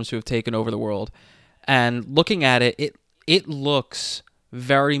life forms who have taken over the world. And looking at it, it looks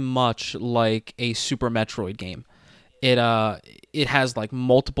very much like a Super Metroid game. It has like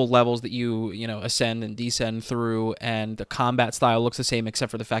multiple levels that you ascend and descend through, and the combat style looks the same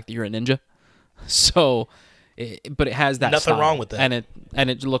except for the fact that you're a ninja. So, but it has that Nothing style. wrong with that. And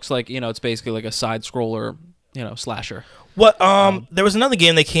it looks like it's basically like a side scroller, slasher. What there was another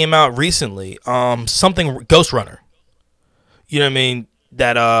game that came out recently, something Ghost Runner. You know what I mean?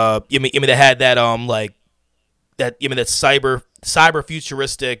 That that had that that cyber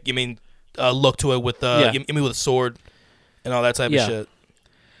futuristic look to it with with a sword and all that type of shit.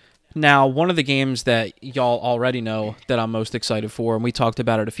 Now, one of the games that y'all already know that I'm most excited for, and we talked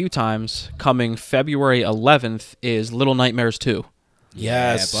about it a few times, coming February 11th, is Little Nightmares 2.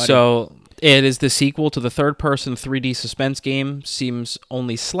 Yes. buddy. So it is the sequel to the third-person 3D suspense game. Seems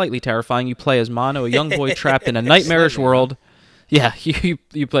only slightly terrifying. You play as Mono, a young boy trapped in a nightmarish world. Yeah,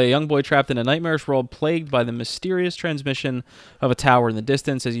 you play a young boy trapped in a nightmarish world plagued by the mysterious transmission of a tower in the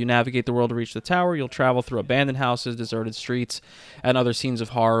distance. As you navigate the world to reach the tower, you'll travel through abandoned houses, deserted streets, and other scenes of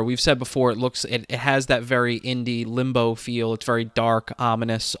horror. We've said before, it has that very indie Limbo feel. It's very dark,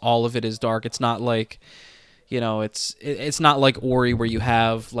 ominous. All of it is dark. It's not like, it's not like Ori where you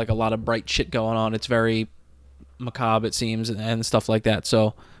have like a lot of bright shit going on. It's very macabre, it seems, and stuff like that.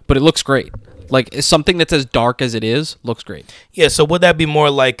 So, but it looks great. Like something that's as dark as it is looks great. Yeah, so would that be more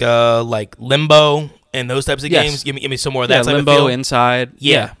like Limbo and those types of Yes. games? Give me some more of that type Limbo, of feel. Inside.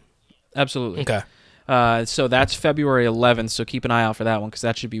 Yeah. Absolutely. Okay. So that's February 11th, so keep an eye out for that one because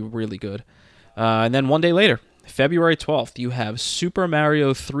that should be really good. And then one day later, February 12th, you have Super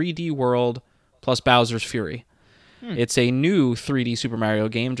Mario 3D World plus Bowser's Fury. It's a new 3D Super Mario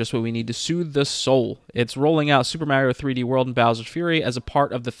game, just what we need to soothe the soul. It's rolling out Super Mario 3D World and Bowser's Fury as a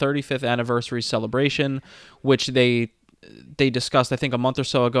part of the 35th anniversary celebration, which they discussed, I think, a month or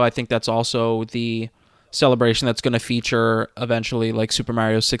so ago. I think that's also the celebration that's going to feature eventually like Super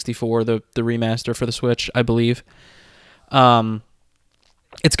Mario 64, the remaster for the Switch, I believe.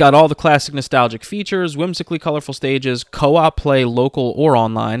 It's got all the classic nostalgic features, whimsically colorful stages, co-op play local or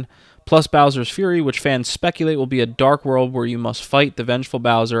online, plus Bowser's Fury, which fans speculate will be a dark world where you must fight the vengeful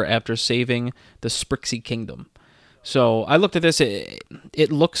Bowser after saving the Sprixie Kingdom. So I looked at this.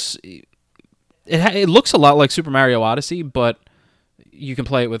 It looks a lot like Super Mario Odyssey, but you can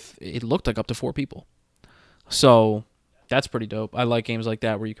play it with. It looked like up to 4 people. So that's pretty dope. I like games like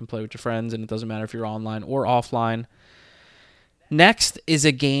that where you can play with your friends and it doesn't matter if you're online or offline. Next is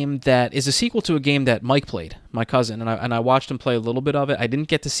a game that is a sequel to a game that Mike played, my cousin, and I watched him play a little bit of it. I didn't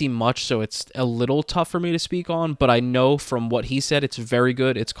get to see much, so it's a little tough for me to speak on, but I know from what he said it's very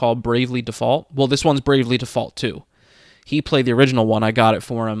good. It's called Bravely Default. Well, this one's Bravely Default 2. He played the original one. I got it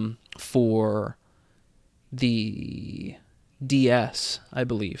for him for the DS, I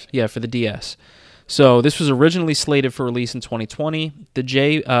believe. Yeah, for the DS. So this was originally slated for release in 2020. The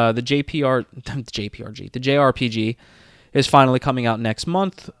JRPG is finally coming out next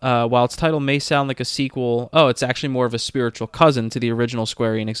month. While its title may sound like a sequel, it's actually more of a spiritual cousin to the original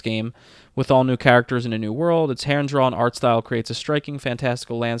Square Enix game. With all new characters in a new world, its hand-drawn art style creates a striking,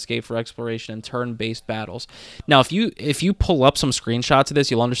 fantastical landscape for exploration and turn-based battles. Now, if you pull up some screenshots of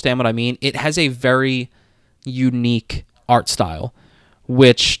this, you'll understand what I mean. It has a very unique art style,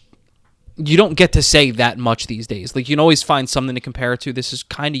 which you don't get to say that much these days. Like, you can always find something to compare it to. This is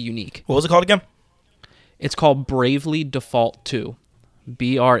kind of unique. What was it called again? It's called Bravely Default 2.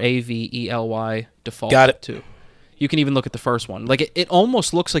 Bravely Default Got it. 2. You can even look at the first one. Like, it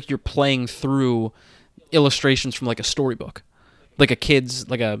almost looks like you're playing through illustrations from like a storybook, like a kid's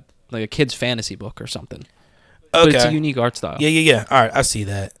fantasy book or something. Okay. But it's a unique art style. Yeah. All right, I see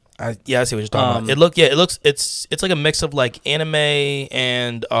that. I see what you're talking about. It's like a mix of like anime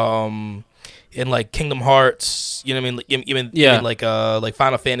and like Kingdom Hearts. You know what I mean? You mean like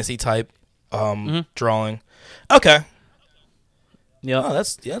Final Fantasy type drawing. Okay. Yeah. Oh,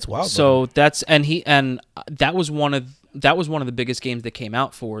 that's wild. So that was one of the biggest games that came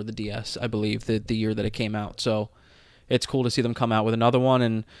out for the DS, I believe, the year that it came out. So it's cool to see them come out with another one.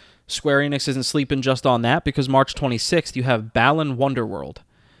 And Square Enix isn't sleeping just on that, because March 26th you have Balan Wonderworld.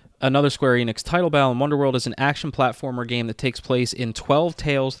 Another Square Enix title. Balan Wonderworld is an action platformer game that takes place in 12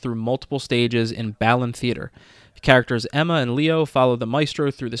 tales through multiple stages in Balan Theater. Characters Emma and Leo follow the maestro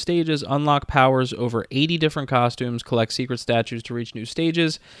through the stages, unlock powers over 80 different costumes, collect secret statues to reach new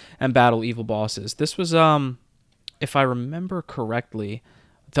stages, and battle evil bosses. This was, if I remember correctly,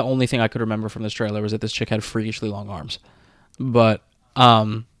 the only thing I could remember from this trailer was that this chick had freakishly long arms. But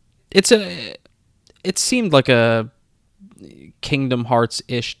it seemed like a Kingdom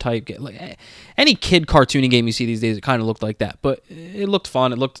Hearts-ish type game. Like any kid cartoony game you see these days, it kind of looked like that. But it looked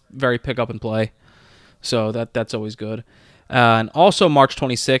fun. It looked very pick up and play. So that's always good. And also March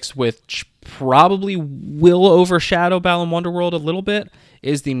 26th, which probably will overshadow Balan Wonderworld a little bit,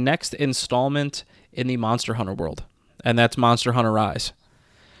 is the next installment in the Monster Hunter world. And that's Monster Hunter Rise.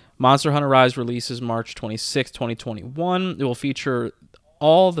 Monster Hunter Rise releases March 26th, 2021. It will feature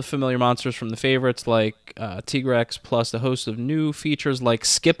all the familiar monsters from the favorites, like Tigrex, plus a host of new features like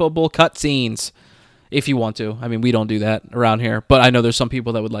skippable cutscenes, if you want to. I mean, we don't do that around here, but I know there's some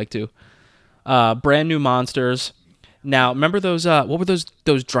people that would like to. Brand new monsters. Now, remember those? What were those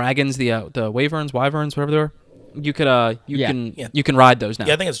dragons? The wyverns, whatever they were. You can ride those now.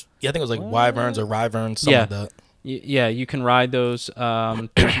 Yeah, I think it was like wyverns or ryverns, something like that. Yeah, you can ride those.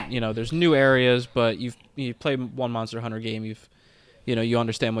 There's new areas, but you play one Monster Hunter game, you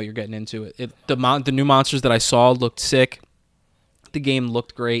understand what you're getting into. The new monsters that I saw looked sick. The game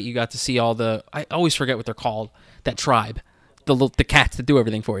looked great. You got to see all I always forget what they're called. That tribe. The cats that do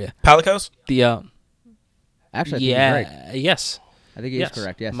everything for you. Palicos? Actually, I think he's right. Yes. I think he is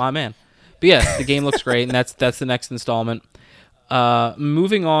correct, yes. My man. But yeah, the game looks great, and that's the next installment.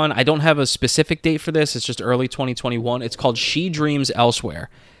 Moving on, I don't have a specific date for this. It's just early 2021. It's called She Dreams Elsewhere.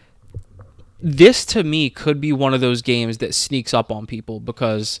 This, to me, could be one of those games that sneaks up on people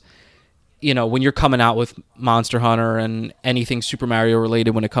because, when you're coming out with Monster Hunter and anything Super Mario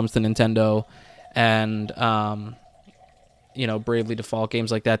related when it comes to Nintendo and Bravely Default,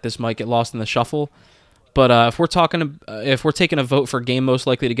 games like that, this might get lost in the shuffle. But if we're taking a vote for game most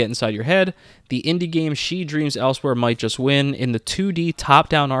likely to get inside your head, the indie game She Dreams Elsewhere might just win. In the 2D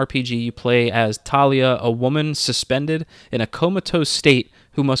top-down RPG, you play as Talia, a woman suspended in a comatose state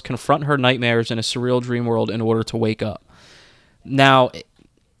who must confront her nightmares in a surreal dream world in order to wake up. Now,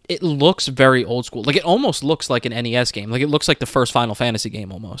 it looks very old school. Like, it almost looks like an NES game. Like, it looks like the first Final Fantasy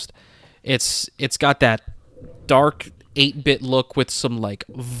game almost. It's got that dark 8-bit look with some like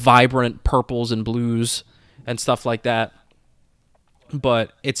vibrant purples and blues and stuff like that.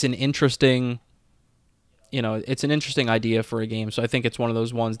 But it's an interesting idea for a game. So I think it's one of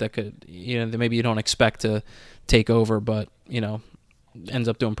those ones that could, that maybe you don't expect to take over, but ends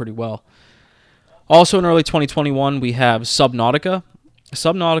up doing pretty well. Also in early 2021, we have Subnautica.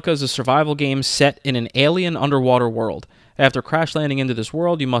 Subnautica is a survival game set in an alien underwater world. After crash landing into this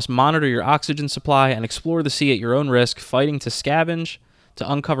world, you must monitor your oxygen supply and explore the sea at your own risk, fighting to scavenge, to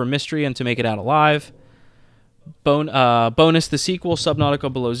uncover mystery, and to make it out alive. Bonus, the sequel,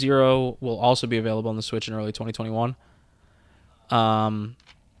 Subnautica Below Zero, will also be available on the Switch in early 2021.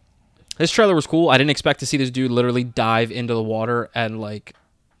 This trailer was cool. I didn't expect to see this dude literally dive into the water and like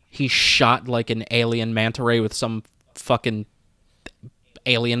he shot like an alien manta ray with some fucking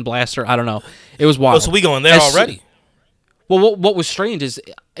alien blaster. I don't know. It was wild. Oh, so we going there already? Well, what was strange is,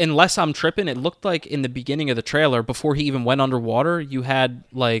 unless I'm tripping, it looked like in the beginning of the trailer, before he even went underwater, you had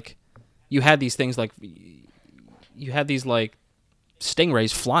these things like, you had these like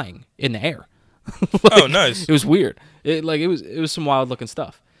stingrays flying in the air. Oh, nice. It was weird. It was some wild looking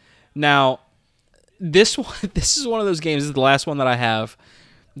stuff. Now, this is one of those games. This is the last one that I have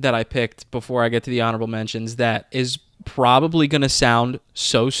that I picked before I get to the honorable mentions. That is probably going to sound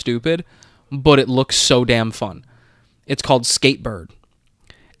so stupid, but it looks so damn fun. It's called Skatebird.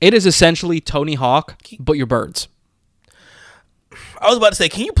 It is essentially Tony Hawk, but you're birds. I was about to say,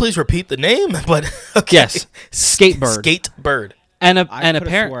 can you please repeat the name? But okay. Yes, Skatebird. Skatebird. And I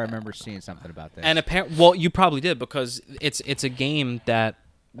apparently, I remember seeing something about this. and well, you probably did because it's a game that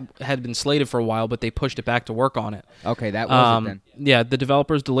had been slated for a while, but they pushed it back to work on it. Okay, that was it then. Yeah, the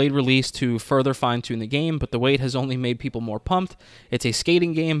developers delayed release to further fine-tune the game, but the wait has only made people more pumped. It's a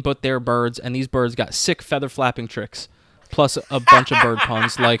skating game, but they're birds, and these birds got sick feather flapping tricks, plus a bunch of bird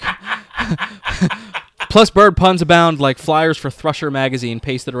puns, like... plus bird puns abound like flyers for Thrusher magazine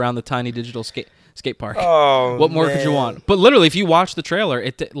pasted around the tiny digital skate park. Oh, what more could you want? But literally, if you watch the trailer,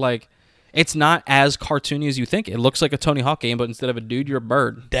 it's not as cartoony as you think. It looks like a Tony Hawk game, but instead of a dude, you're a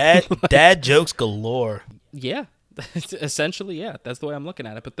bird. Dad jokes galore. Yeah, essentially, yeah. That's the way I'm looking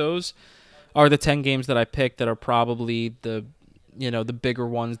at it. But those are the 10 games that I picked that are probably the bigger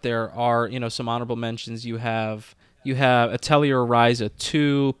ones. There are, some honorable mentions. You have Atelier Ryza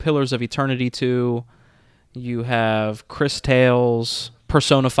 2, Pillars of Eternity 2. You have Chris Tales,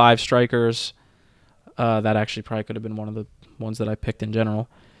 Persona 5 Strikers. That actually probably could have been one of the ones that I picked in general.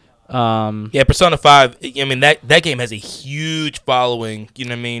 Yeah, Persona 5. I mean, that game has a huge following. You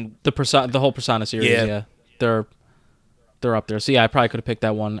know what I mean? The whole Persona series. Yeah, they're up there. So yeah, I probably could have picked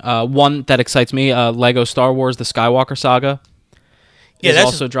that one. One that excites me: Lego Star Wars: The Skywalker Saga. Yeah, is that's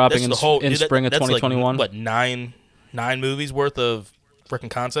also dropping in spring of 2021. Like, what, nine movies worth of freaking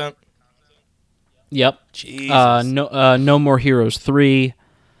content? Yep. Jesus. No More Heroes 3.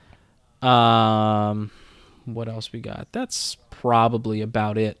 What else we got? That's probably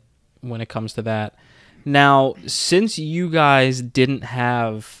about it when it comes to that. Now, since you guys didn't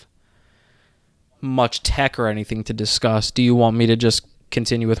have much tech or anything to discuss, do you want me to just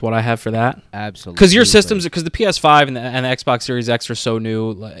continue with what I have for that? Absolutely. Because your systems, because the PS5 and the Xbox Series X are so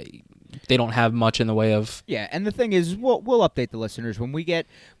new, like, they don't have much in the way of. Yeah, and the thing is, we'll update the listeners when we get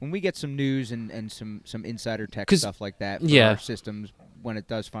some news and some insider tech stuff like that for our systems when it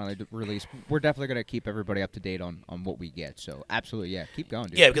does finally release. We're definitely going to keep everybody up to date on what we get. So absolutely, yeah, keep going,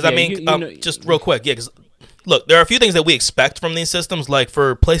 dude. Yeah, because I mean, just real quick, yeah, because look, there are a few things that we expect from these systems. Like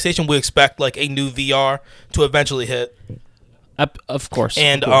for PlayStation, we expect like a new VR to eventually hit. Of course.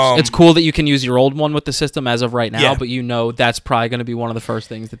 And it's cool that you can use your old one with the system as of right now, yeah. but that's probably going to be one of the first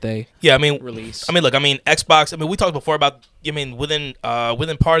things that they release. I mean, look, Xbox. I mean, we talked before about. Within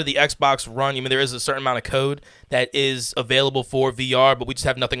part of the Xbox run, there is a certain amount of code that is available for VR, but we just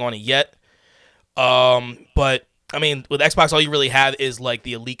have nothing on it yet. But I mean, with Xbox, all you really have is like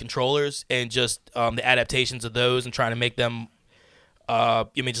the Elite controllers and just the adaptations of those and trying to make them.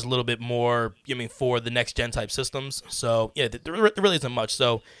 Just a little bit more, for the next gen type systems. So yeah, there really isn't much.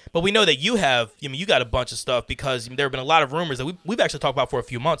 So, but we know that you have, you got a bunch of stuff because there have been a lot of rumors that we've actually talked about for a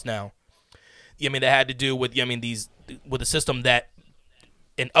few months now. That had to do with, with a system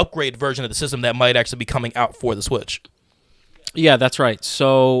an upgrade version of the system that might actually be coming out for the Switch. Yeah, that's right.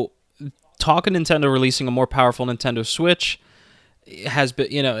 So, talking Nintendo releasing a more powerful Nintendo Switch has been,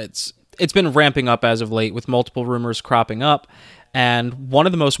 it's been ramping up as of late with multiple rumors cropping up. And one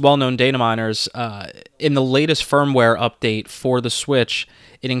of the most well-known data miners, in the latest firmware update for the Switch,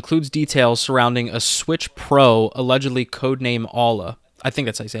 it includes details surrounding a Switch Pro, allegedly codename Aula. I think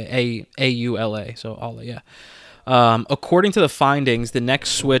that's how you say it, AULA, so Aula, yeah. According to the findings, the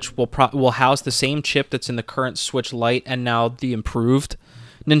next Switch will house the same chip that's in the current Switch Lite and now the improved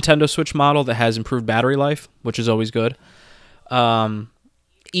Nintendo Switch model that has improved battery life, which is always good.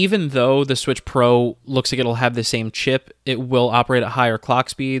 Even though the Switch Pro looks like it'll have the same chip, it will operate at higher clock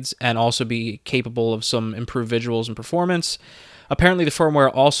speeds and also be capable of some improved visuals and performance. Apparently, the firmware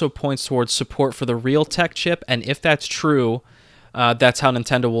also points towards support for the Realtek chip, and if that's true, that's how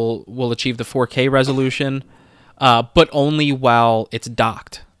Nintendo will achieve the 4K resolution, but only while it's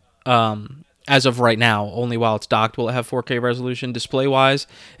docked. As of right now, only while it's docked will it have 4K resolution. Display-wise,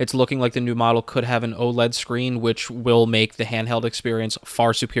 it's looking like the new model could have an OLED screen, which will make the handheld experience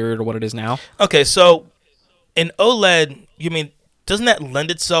far superior to what it is now. Okay, so an OLED, doesn't that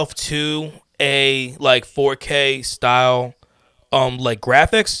lend itself to a like 4K style like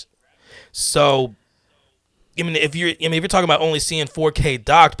graphics? So if you're talking about only seeing 4K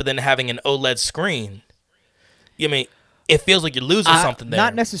docked but then having an OLED screen, it feels like you're losing something there.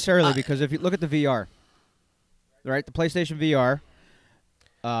 Not necessarily, because if you look at the VR, right, the PlayStation VR,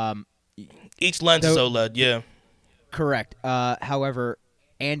 each lens is OLED, yeah. Correct. However,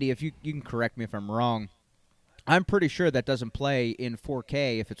 Andy, if you can correct me if I'm wrong, I'm pretty sure that doesn't play in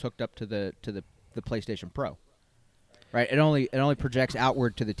 4K if it's hooked up to the PlayStation Pro. Right? It only projects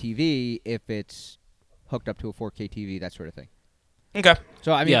outward to the TV if it's hooked up to a 4K TV, that sort of thing. Okay.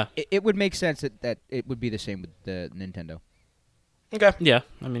 So I mean, Yeah. it would make sense that it would be the same with the Nintendo. Okay. Yeah,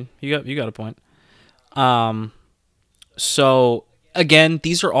 I mean, you got a point. So again,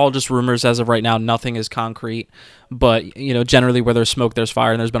 these are all just rumors as of right now. Nothing is concrete, but generally where there's smoke, there's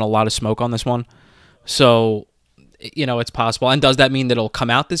fire, and there's been a lot of smoke on this one. So it's possible. And does that mean that it'll come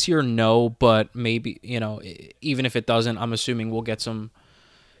out this year? No, but maybe even if it doesn't, I'm assuming we'll get some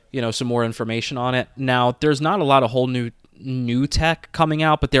more information on it. Now, there's not a lot of whole new tech coming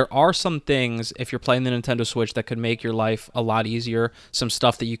out, but there are some things, if you're playing the Nintendo Switch, that could make your life a lot easier. Some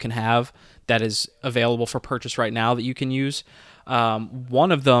stuff that you can have that is available for purchase right now that you can use.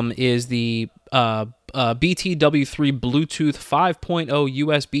 One of them is the BTW3 Bluetooth 5.0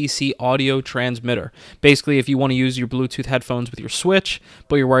 USB-C audio transmitter. Basically, if you want to use your Bluetooth headphones with your Switch,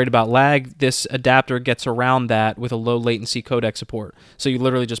 but you're worried about lag, this adapter gets around that with a low latency codec support. So you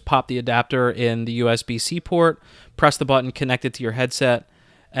literally just pop the adapter in the USB-C port, press the button, connect it to your headset,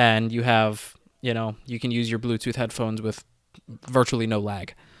 and you have, you can use your Bluetooth headphones with virtually no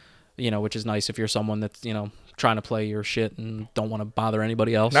lag, which is nice if you're someone that's, trying to play your shit and don't want to bother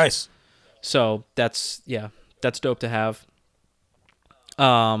anybody else. Nice. So that's dope to have.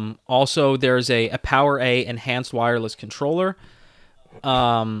 Also, there's a PowerA enhanced wireless controller.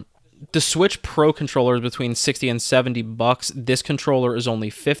 The Switch Pro controller is between $60 and $70. This controller is only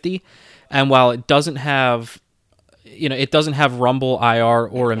 $50, and while it doesn't have, it doesn't have Rumble IR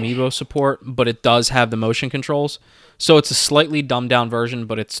or Amiibo support, but it does have the motion controls. So it's a slightly dumbed down version,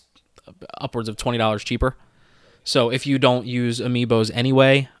 but it's upwards of $20 cheaper. So if you don't use Amiibos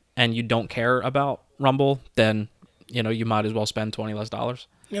anyway, and you don't care about Rumble, then you might as well spend $20 less.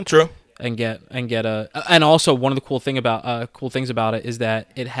 Yeah, true. And get and also one of the cool things about it is that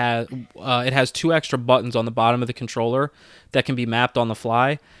it has 2 extra buttons on the bottom of the controller that can be mapped on the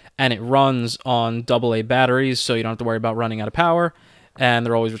fly, and it runs on AA batteries, so you don't have to worry about running out of power, and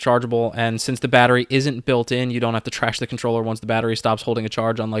they're always rechargeable. And since the battery isn't built in, you don't have to trash the controller once the battery stops holding a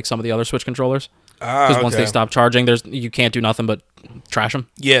charge, unlike some of the other Switch controllers. Because once they stop charging, you can't do nothing but trash them.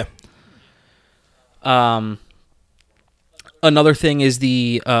 Yeah. Another thing is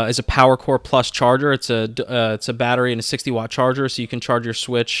a PowerCore Plus charger. It's a battery and a 60-watt charger, so you can charge your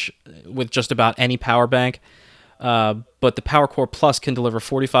Switch with just about any power bank. But the PowerCore Plus can deliver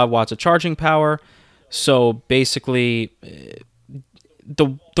 45 watts of charging power. So basically,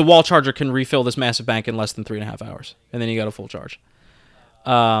 the wall charger can refill this massive bank in less than 3.5 hours, and then you got a full charge.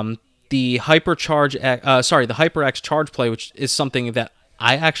 The HyperX Charge Play, which is something that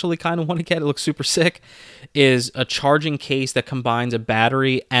I actually kind of want to get, it looks super sick, is a charging case that combines a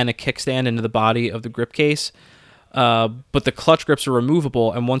battery and a kickstand into the body of the grip case. But the clutch grips are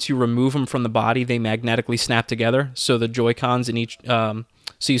removable, and once you remove them from the body, they magnetically snap together. So the Joy-Cons in each, so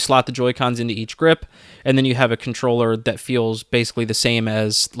you slot the Joy-Cons into each grip, and then you have a controller that feels basically the same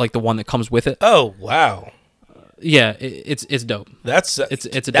as like the one that comes with it. Oh wow. Yeah, it's dope. That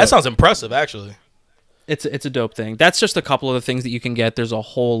dope. sounds impressive, actually. It's a dope thing. That's just a couple of the things that you can get. There's a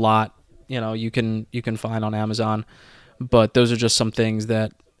whole lot, you can find on Amazon, but those are just some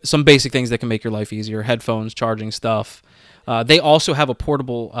basic things that can make your life easier. Headphones, charging stuff. They also have a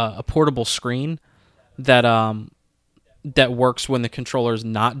portable screen that works when the controller's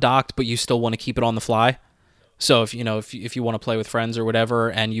not docked, but you still want to keep it on the fly. So if you want to play with friends or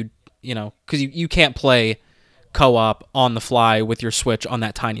whatever, and because you can't play co-op on the fly with your Switch on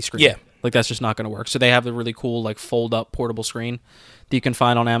that tiny screen. Yeah. Like, that's just not going to work. So they have the really cool, like, fold-up portable screen that you can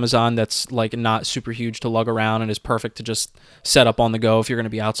find on Amazon that's, like, not super huge to lug around and is perfect to just set up on the go if you're going to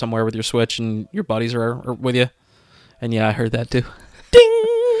be out somewhere with your Switch and your buddies are with you. And, yeah, I heard that, too.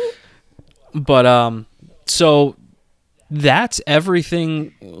 Ding! But, so that's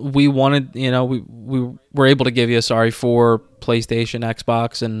everything we wanted, we were able to give you, for PlayStation,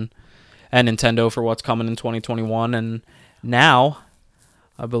 Xbox, and Nintendo for what's coming in 2021. And now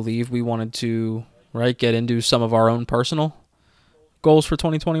I believe we wanted to get into some of our own personal goals for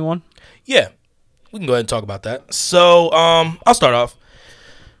 2021. Yeah, we can go ahead and talk about that. So I'll start off.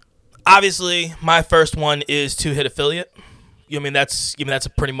 Obviously, my first one is to hit affiliate. You know what I mean? That's a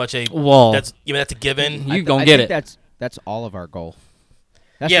pretty much a Well, that's a given. You I gonna I get think it. That's all of our goal.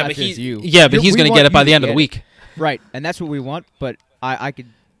 That's Yeah, not but just you. Yeah, but he's We gonna want get it by you the to end of the get it. week. Right, and that's what we want. But I could,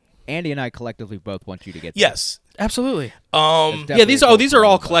 Andy and I collectively both want you to get. Yes. Absolutely. That's Yeah, these definitely a goal these for are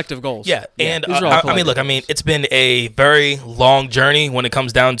all all of us. collective goals. Yeah, and these are all I mean, collective look, I mean, it's been a very long journey when it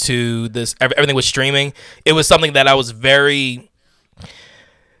comes down to this. Everything with streaming, it was something that I was very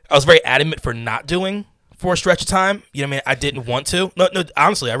adamant for not doing for a stretch of time. You know what I mean? I didn't want to. No,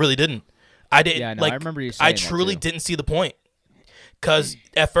 honestly, I really didn't. I didn't. Yeah, no, like, I remember you I saying that, truly too. didn't see the point. Because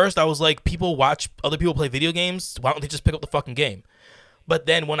at first I was like, people watch other people play video games. Why don't they just pick up the fucking game? But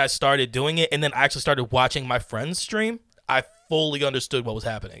then when I started doing it, and then I actually started watching my friends stream, I fully understood what was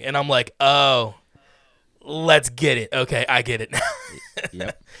happening. And I'm like, oh, let's get it. Okay, I get it now.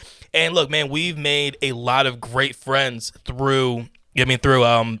 Yep. And look, man, we've made a lot of great friends through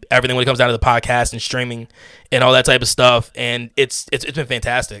everything when it comes down to the podcast and streaming and all that type of stuff. And it's been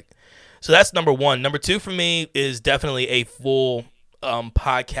fantastic. So that's number one. Number two for me is definitely a full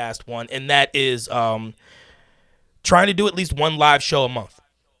podcast one, and that is trying to do at least one live show a month.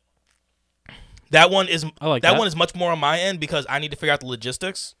 That one is I like that. one is much more on my end because I need to figure out the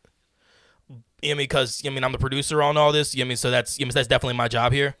logistics. You know what I mean? Because I'm the producer on all this. You know what I mean? So that's that's definitely my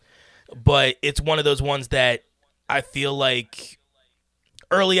job here. But it's one of those ones that I feel like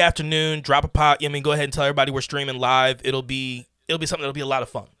early afternoon, drop a pot. You know what I mean? Go ahead and tell everybody we're streaming live. It'll be something that'll be a lot of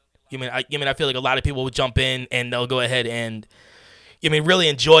fun. You know what I mean? I feel like a lot of people will jump in and they'll go ahead and really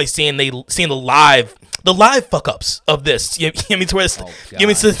enjoy seeing the live fuck ups of this. You know what I mean? To where Oh,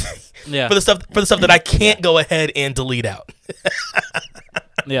 Yeah. for the stuff that I can't go ahead and delete out.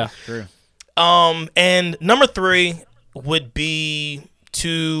 Yeah. True. And number 3 would be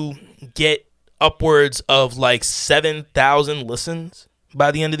to get upwards of like 7,000 listens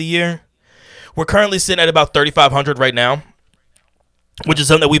by the end of the year. We're currently sitting at about 3,500 right now, which is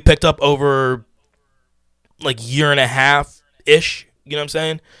something that we picked up over like year and a half ish. You know what I'm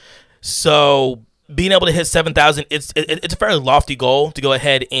saying? So being able to hit 7,000, it's a fairly lofty goal to go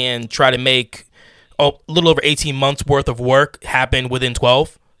ahead and try to make a little over 18 months worth of work happen within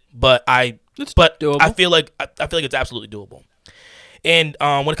 12. But doable. I feel like it's absolutely doable. And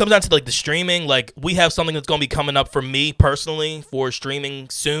when it comes down to like the streaming, like we have something that's going to be coming up for me personally for streaming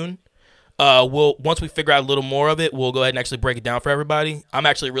soon. Once we figure out a little more of it, we'll go ahead and actually break it down for everybody. I'm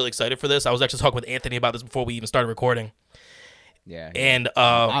actually really excited for this. I was actually talking with Anthony about this before we even started recording. Yeah. And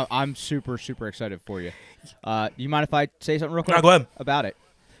I'm super excited for you. You mind if I say something real quick? No, go ahead. About it.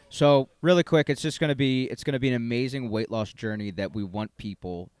 So really quick, it's gonna be an amazing weight loss journey that we want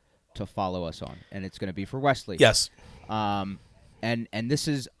people to follow us on, and it's gonna be for Wesley. yes, And this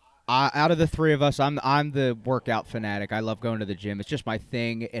is out of the three of us, I'm the workout fanatic. I love going to the gym. It's just my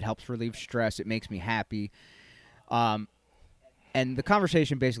thing. It helps relieve stress. It makes me happy. And the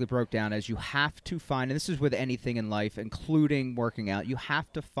conversation basically broke down as you have to find, and this is with anything in life, including working out, you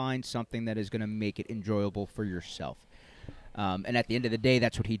have to find something that is going to make it enjoyable for yourself. And at the end of the day,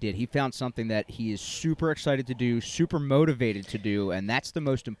 that's what he did. He found something that he is super excited to do, super motivated to do, and that's the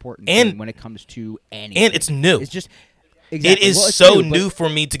most important thing when it comes to anything. and it's new. It's just It exactly. is Well, it's so but new for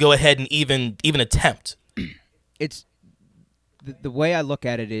me to go ahead and even attempt. It's the way I look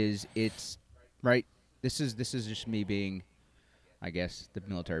at it is it's right. This is just me being, I guess, the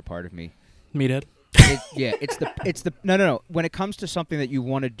military part of me. Meathead. It's the no. When it comes to something that you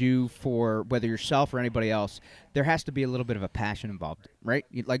want to do for whether yourself or anybody else, there has to be a little bit of a passion involved, right?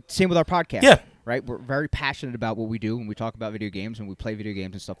 Like same with our podcast. Yeah. Right. We're very passionate about what we do when we talk about video games and we play video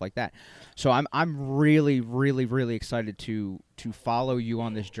games and stuff like that. So I'm really excited to follow you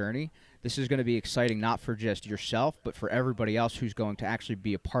on this journey. This is going to be exciting not for just yourself, but for everybody else who's going to actually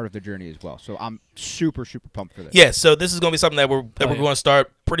be a part of the journey as well. So I'm super pumped for this. Yeah, so this is going to be something that we're going to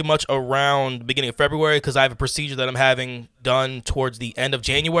start pretty much around the beginning of February because I have a procedure that I'm having done towards the end of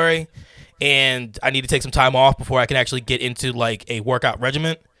January, and I need to take some time off before I can actually get into like a workout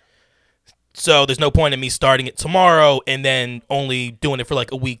regimen. So there's no point in me starting it tomorrow and then only doing it for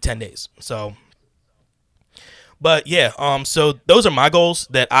like a week, 10 days. So, but yeah, so those are my goals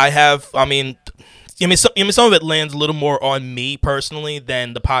that I have. I mean, some of it lands a little more on me personally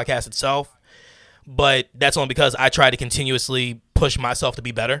than the podcast itself. But that's only because I try to continuously push myself to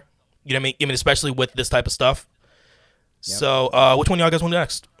be better. You know what I mean? Especially with this type of stuff. Yep. So, which one of y'all guys want to do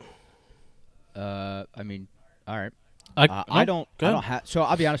next? I mean, all right. I don't have. So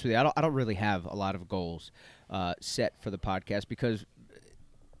I'll be honest with you. I don't really have a lot of goals set for the podcast because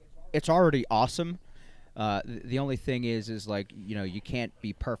it's already awesome. The only thing is like you can't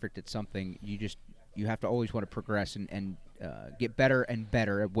be perfect at something. You have to always want to progress and get better and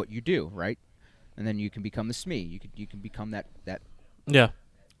better at what you do, right? and then you can become the SME. You can become that Yeah.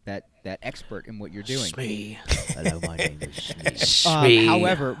 expert in what you're doing. Me. Hello, my name is Smee.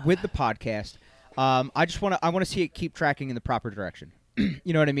 However, with the podcast, I want to see it keep tracking in the proper direction.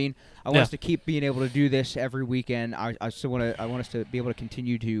 You know what I mean? I want Yeah. us to keep being able to do this every weekend. I want us to be able to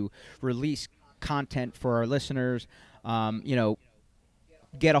continue to release content for our listeners. You know,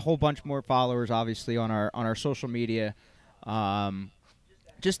 get a whole bunch more followers, obviously, on our social media.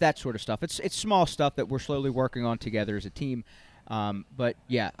 Just that sort of stuff. It's small stuff that we're slowly working on together as a team. But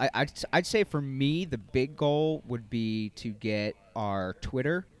yeah, I'd say for me the big goal would be to get our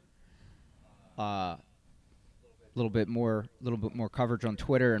Twitter a little bit more coverage on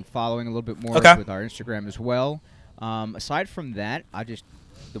Twitter and following a little bit more Okay. with our Instagram as well. Aside from that,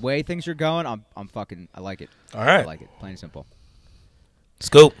 the way things are going, I like it. All right. I like it, plain and simple.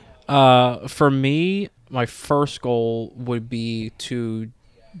 Scoop. For me, my first goal would be to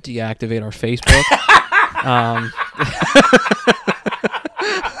deactivate our Facebook.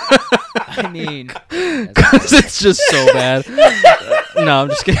 I mean, Because it's just so bad. No, I'm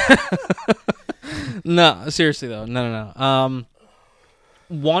just kidding. No, seriously though, no.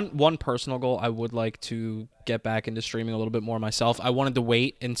 One personal goal, I would like to get back into streaming a little bit more myself. I wanted to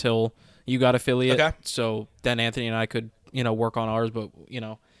wait until you got affiliate, Okay. so then Anthony and I could, work on ours. But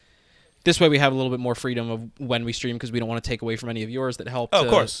this way we have a little bit more freedom of when we stream because we don't want to take away from any of yours that help. Oh, to,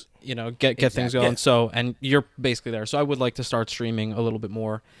 of course. Get things Exactly. going. Yeah. So, and you're basically there. So I would like to start streaming a little bit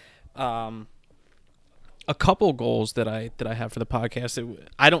more. A couple goals that I have for the podcast.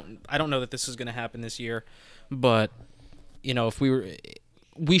 I don't know that this is going to happen this year, but if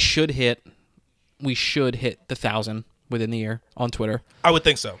we should hit the 1,000 within the year on Twitter. I would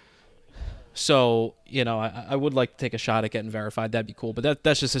think so. So I would like to take a shot at getting verified. That'd be cool. But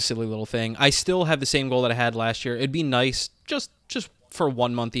that's just a silly little thing. I still have the same goal that I had last year. It'd be nice just for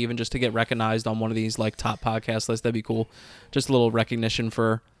 1 month even just to get recognized on one of these like top podcast lists. That'd be cool. Just a little recognition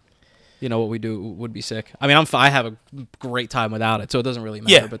for what we do would be sick. I mean, I have a great time without it, so it doesn't really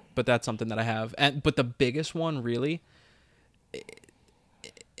matter. Yeah. But that's something that I have. But the biggest one really,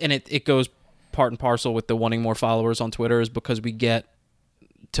 and it goes part and parcel with the wanting more followers on Twitter, is because we get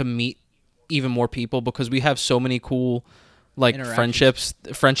to meet even more people because we have so many cool like Interactions.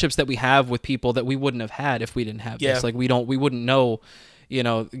 friendships that we have with people that we wouldn't have had if we didn't have Yeah. this. Like we wouldn't know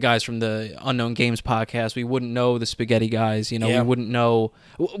guys from the Unknown Games podcast. We wouldn't know the Spaghetti guys. Yeah. We wouldn't know.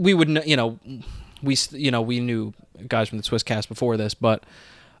 We would know. We knew guys from the Swisscast before this, but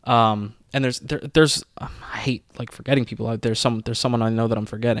and there's I hate like forgetting people. There's someone I know that I'm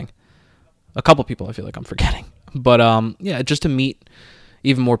forgetting. A couple people I feel like I'm forgetting, but yeah, just to meet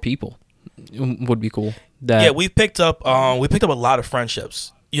even more people would be cool. Yeah, we've picked up a lot of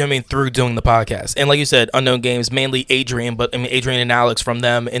friendships. You know what I mean, through doing the podcast. And like you said, Unknown Games, mainly Adrian, but I mean Adrian and Alex from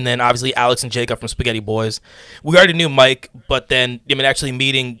them, and then obviously Alex and Jacob from Spaghetti Boys. We already knew Mike, but then actually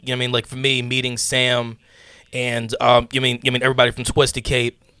meeting, like for me, meeting Sam and everybody from Twisted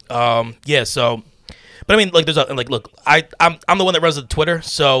Cape. Yeah, so but I mean like look, I'm the one that runs the Twitter,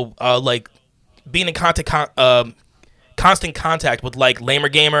 so like being in constant contact with like Lamer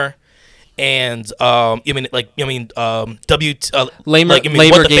Gamer and Lamer Lamer Gamers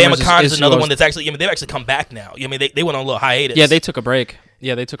What the Famicon is is another who I one was- that's actually they've actually come back now. They went on a little hiatus. Yeah, they took a break.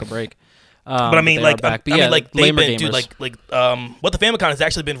 But I mean, they like, are back. But I yeah, mean, like they've Lamer been, dude, Gamers. what the Famicon has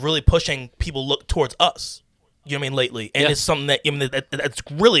actually been really pushing people look towards us. You know what I mean, lately, and Yeah. it's something that that's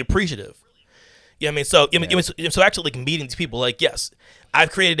really appreciative. You know what I mean? So, so actually, like meeting these people, like, yes, I've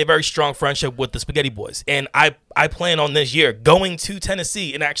created a very strong friendship with the Spaghetti Boys, and I plan on this year going to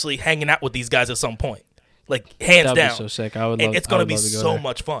Tennessee and actually hanging out with these guys at some point, like hands That'd down. be so sick. I would And love. it's going I to be would love go so there.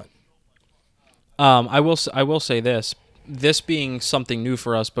 much fun. I will say this being something new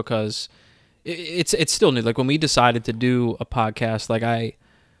for us because it's still new. Like when we decided to do a podcast,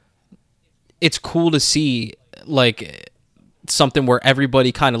 it's cool to see like something where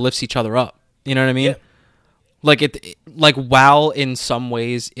everybody kind of lifts each other up. You know what I mean? Yeah. Like while in some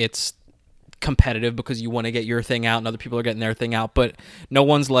ways it's competitive because you want to get your thing out and other people are getting their thing out, but no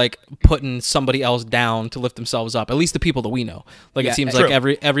one's like putting somebody else down to lift themselves up. At least the people that we know. Like Yeah, it seems true.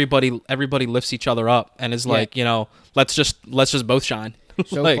 like everybody lifts each other up and is like, let's just both shine.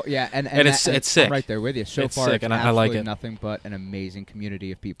 So Like, far, yeah, and it's I'm sick. right there with you. So It's far, sick, it's and I like absolutely it. nothing but an amazing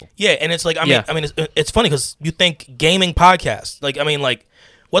community of people. Yeah, and it's like Yeah. it's funny because you think gaming podcast, like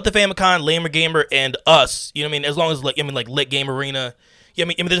what the Famicon, Lamer Gamer, and us. You know what I mean? As long as like Lit Game Arena. Yeah, I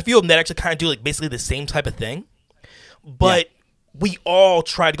mean there's a few of them that actually kind of do like basically the same type of thing, but we all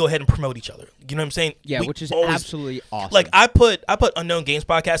try to go ahead and promote each other. You know what I'm saying? Yeah, We which is always- absolutely awesome. Like I put Unknown Games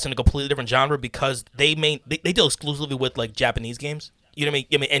podcast in a completely different genre because they deal exclusively with like Japanese games. you know what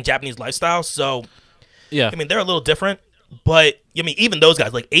I mean, and Japanese lifestyle. So Yeah. I mean, they're a little different, but I mean, even those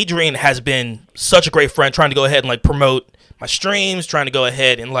guys, like Adrian has been such a great friend, trying to go ahead and like promote my streams, trying to go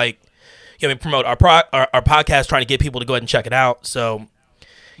ahead and like, you know, what I mean, promote our podcast, trying to get people to go ahead and check it out. So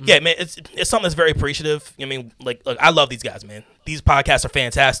yeah, man, it's something that's very appreciative. I mean, like, look, I love these guys, man. These podcasts are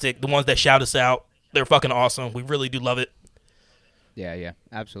fantastic. The ones that shout us out, they're fucking awesome. We really do love it. Yeah,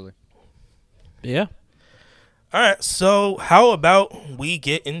 absolutely. Yeah. All right, so how about we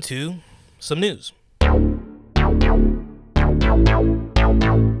get into some news?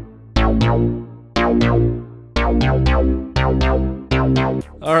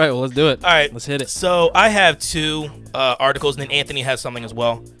 All right, well, let's do it. All right, Let's hit it. So I have two articles, and then Anthony has something as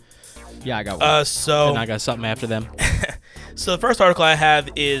well. Yeah, I got one. So And I got something after them. So the first article I have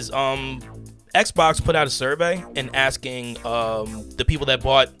is Xbox put out a survey and asking the people that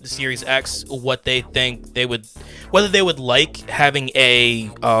bought the Series X what they think whether they would like having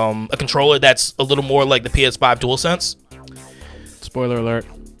a controller that's a little more like the PS5 DualSense. Spoiler alert.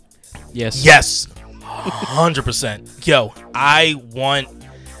 Yes. Yes, 100%. Yo, I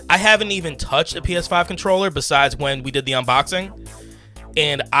haven't even touched a PS5 controller besides when we did the unboxing,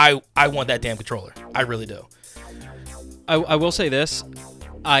 and I want that damn controller. I really do. I will say this.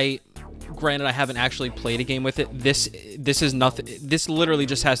 Granted, I haven't actually played a game with it. This is nothing. This literally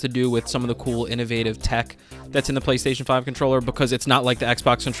just has to do with some of the cool, innovative tech that's in the PlayStation 5 controller, because it's not like the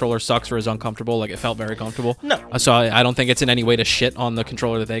Xbox controller sucks or is uncomfortable. Like, it felt very comfortable. No. So I don't think it's in any way to shit on the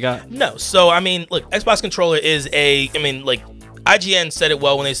controller that they got. No. So, I mean, look, Xbox controller is IGN said it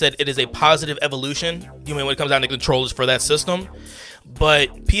well when they said it is a positive evolution, you mean, when it comes down to controllers for that system.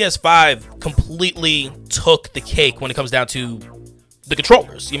 But PS5 completely took the cake when it comes down to the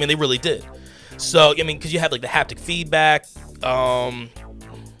controllers. I mean, they really did. So, I mean, because you have, like, the haptic feedback.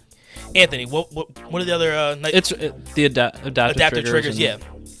 Anthony, what are the other... It's the adaptive triggers, yeah.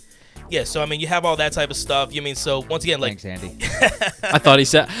 Yeah, so, I mean, you have all that type of stuff. You mean, so, once again, like... Thanks, Andy. I thought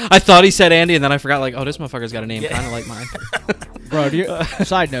he said Andy, and then I forgot, like, oh, this motherfucker's got a name kind of like mine. Bro,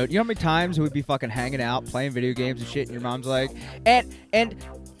 side note, you know how many times we'd be fucking hanging out, playing video games and shit, and your mom's like, and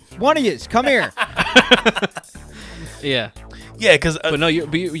one of yous, come here. Yeah. Yeah, because... But no,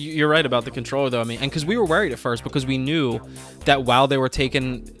 you're right about the controller, though. I mean, and because we were worried at first, because we knew that while they were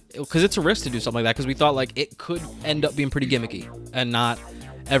taking... Because it's a risk to do something like that, because we thought, like, it could end up being pretty gimmicky and not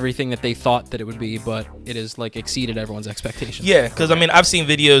everything that they thought that it would be, but it is, like, exceeded everyone's expectations. Yeah, because, I mean, I've seen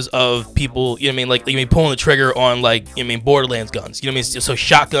videos of people, you know what I mean, like, you mean, pulling the trigger on, like, you know what I mean, Borderlands guns. You know what I mean? So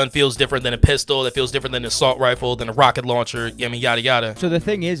shotgun feels different than a pistol. That feels different than an assault rifle, than a rocket launcher. You know what I mean? Yada, yada. So the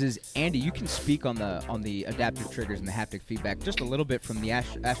thing is Andy, you can speak on the adaptive triggers and the haptic feedback just a little bit from the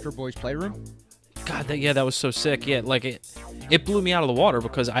Astro Boys Playroom. God, that was so sick. Yeah, like, it blew me out of the water,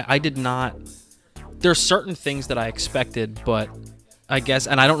 because I did not... There's certain things that I expected, but I guess,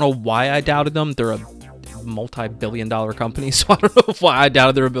 and I don't know why I doubted them. They're a multi-billion-dollar company, so I don't know why I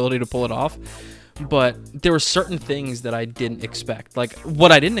doubted their ability to pull it off. But there were certain things that I didn't expect. Like,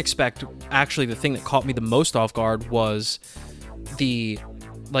 what I didn't expect, actually, the thing that caught me the most off guard was the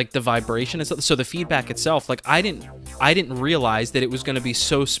vibration and stuff. So the feedback itself, like, I didn't realize that it was going to be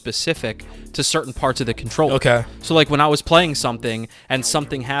so specific to certain parts of the controller. Okay. So, like, when I was playing something and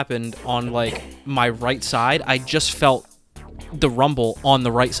something happened on, like, my right side, I just felt the rumble on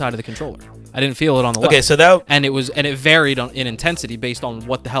the right side of the controller. I didn't feel it on the left. Okay, so that... And it varied in intensity based on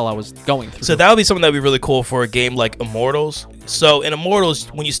what the hell I was going through. So that would be something that would be really cool for a game like Immortals. So in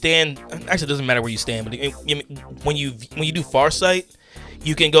Immortals, when you stand... Actually, it doesn't matter where you stand, but when you do Farsight,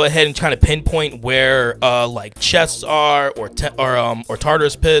 you can go ahead and kind of pinpoint where like chests are or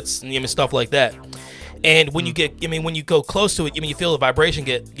Tartarus pits and stuff like that. And when you get, when you go close to it, you feel the vibration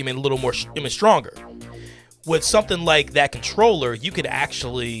get, a little more, stronger. With something like that controller, you could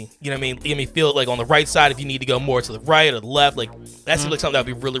actually, feel it like on the right side if you need to go more to the right or the left. Like that seems like something that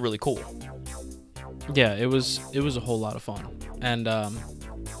would be really, really cool. Yeah, it was a whole lot of fun, and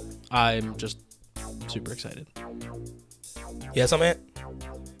I'm just super excited. Yeah, something.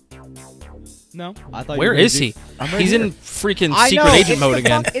 No, I thought. Where is he? He's in freaking I secret know, agent mode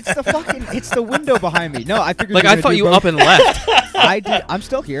again. It's the window behind me. No, I figured. Like, I thought you up and left. I did. I'm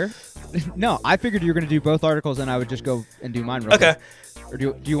still here. No, I figured you were going to do both articles, and I would just go and do mine real quick. Or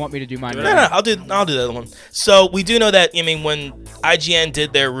do you want me to do mine? No, I'll do the other one. So we do know that when IGN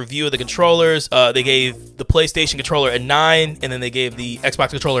did their review of the controllers, they gave the PlayStation controller a 9, and then they gave the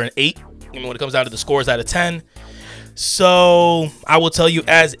Xbox controller an 8. When it comes down to the scores out of 10. So I will tell you,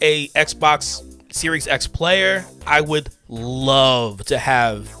 as a Xbox Series X player, I would love to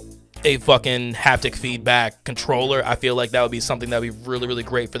have a fucking haptic feedback controller. I feel like that would be something that would be really, really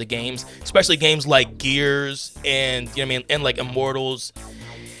great for the games, especially games like Gears and, you know what I mean, and like Immortals,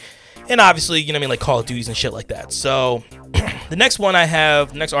 and obviously, you know what I mean, like Call of Duties and shit like that. So the next one I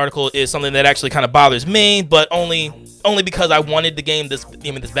have, the next article is something that actually kind of bothers me, but only because I wanted the game this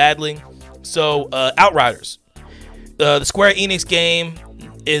badly. So Outriders, the Square Enix game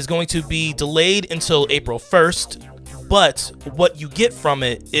is going to be delayed until April 1st. But what you get from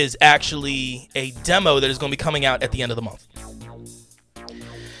it is actually a demo that is going to be coming out at the end of the month.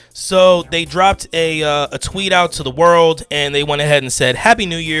 So they dropped a tweet out to the world, and they went ahead and said, "Happy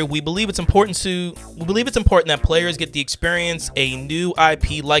New Year. We believe it's important that players get the experience a new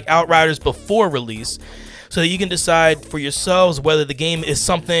IP like Outriders before release, so that you can decide for yourselves whether the game is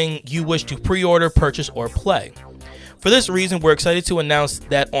something you wish to pre-order, purchase, or play. For this reason, we're excited to announce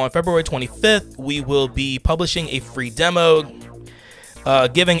that on February 25th, we will be publishing a free demo,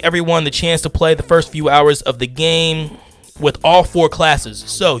 giving everyone the chance to play the first few hours of the game with all 4 classes.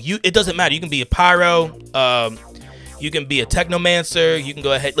 So it doesn't matter. You can be a pyro, you can be a technomancer, you can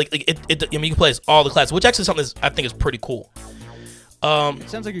go ahead, I mean, you can play as all the classes, which actually is something I think is pretty cool. It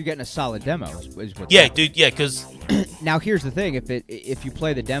sounds like you're getting a solid demo. Is what yeah, dude. Yeah, because now here's the thing: if you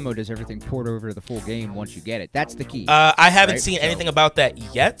play the demo, does everything port over to the full game once you get it? That's the key. I haven't right? seen anything about that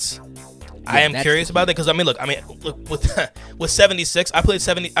yet. I am curious about that because I mean, look with 76, I played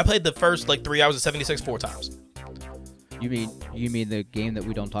the first 3 hours of 76 4 times. You mean the game that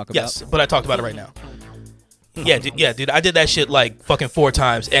we don't talk about? Yes, but I talked about it right now. Yeah, dude. I did that shit fucking 4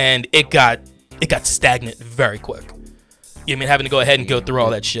 times, and it got stagnant very quick. You know what I mean, having to go ahead and go through all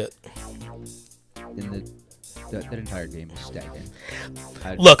that shit. And that entire game is stagnant.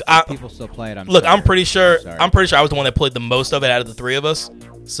 Look, people still play it. I'm pretty sure. Sorry. I'm pretty sure I was the one that played the most of it out of the 3 of us.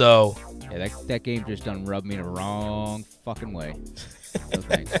 So yeah, that game just done rubbed me the wrong fucking way. No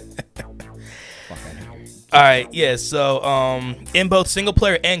thanks. Fuck all right, yeah. So in both single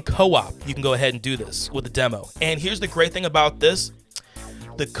player and co-op, you can go ahead and do this with the demo. And here's the great thing about this: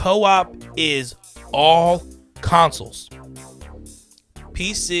 the co-op is all consoles.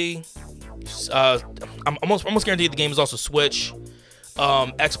 PC, I'm almost guaranteed the game is also Switch,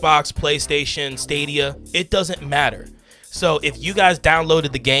 Xbox, PlayStation, Stadia. It doesn't matter. So if you guys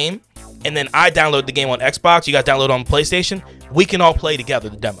downloaded the game and then I downloaded the game on Xbox, you guys download on PlayStation, we can all play together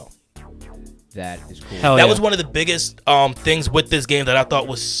the demo. That is cool. That was one of the biggest things with this game that I thought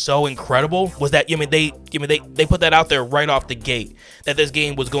was so incredible, was that they put that out there right off the gate, that this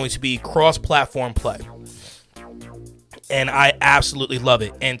game was going to be cross-platform play. And I absolutely love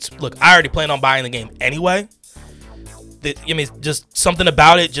it. And look, I already plan on buying the game anyway. Just something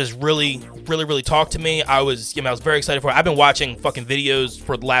about it just really talked to me. I was very excited for it. I've been watching fucking videos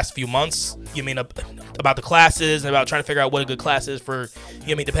for the last few months. About the classes and about trying to figure out what a good class is for,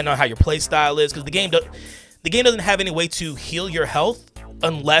 depending on how your play style is, because the game doesn't have any way to heal your health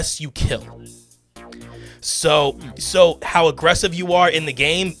unless you kill. So how aggressive you are in the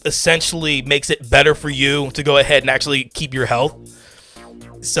game essentially makes it better for you to go ahead and actually keep your health.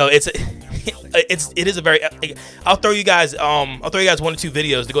 So it is a very, I'll throw you guys 1 or 2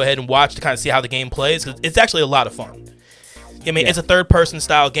 videos to go ahead and watch to kind of see how the game plays, because it's actually a lot of fun. It's a third-person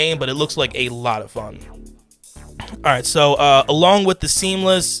style game, but it looks like a lot of fun. All right, so along with the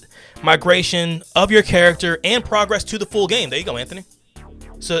seamless migration of your character and progress to the full game, there you go, Anthony.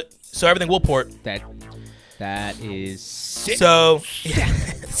 So everything will port. That is sick. So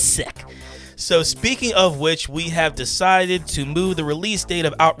sick. So speaking of which, we have decided to move the release date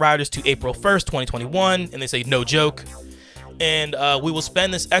of Outriders to April 1st, 2021, and they say no joke. And we will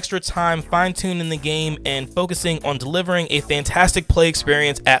spend this extra time fine-tuning the game and focusing on delivering a fantastic play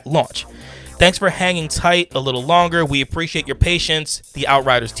experience at launch. Thanks for hanging tight a little longer. We appreciate your patience, the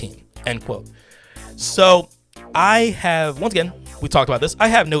Outriders team. End quote. So I have, once again, we talked about this. I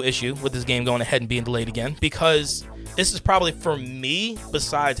have no issue with this game going ahead and being delayed again, because this is probably, for me,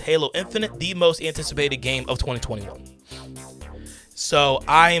 besides Halo Infinite, the most anticipated game of 2021. So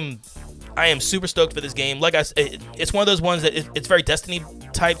I am super stoked for this game. Like I said, it's one of those ones that it's very Destiny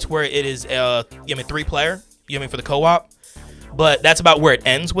typed, where it is 3-player, for the co-op. But that's about where it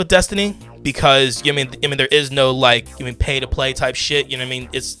ends with Destiny, because there is no pay to play type shit.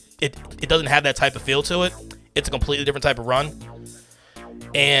 It doesn't have that type of feel to it. It's a completely different type of run.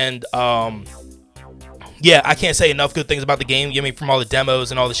 And yeah, I can't say enough good things about the game, from all the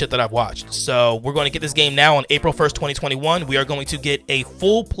demos and all the shit that I've watched. So we're going to get this game now on April 1st, 2021. We are going to get a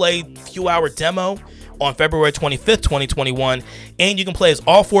full play few-hour demo on February 25th, 2021. And you can play as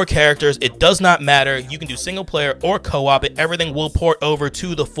all 4 characters. It does not matter. You can do single player or co-op. Everything will port over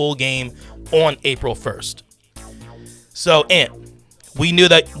to the full game on April 1st. So, Ant, we know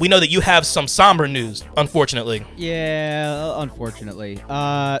that you have some somber news, unfortunately. Yeah, unfortunately.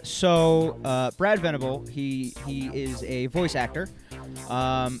 So Brad Venable, he is a voice actor.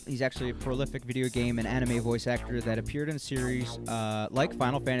 He's actually a prolific video game and anime voice actor that appeared in series like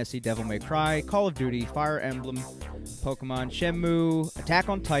Final Fantasy, Devil May Cry, Call of Duty, Fire Emblem, Pokemon, Shenmue, Attack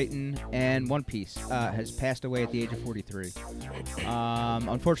on Titan, and One Piece. Has passed away at the age of 43.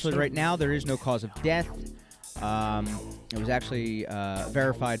 Unfortunately, right now there is no cause of death. It was actually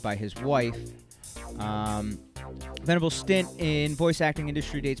verified by his wife. Venable's stint in voice acting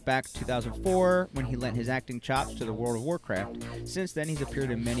industry dates back to 2004 when he lent his acting chops to the World of Warcraft. Since then, he's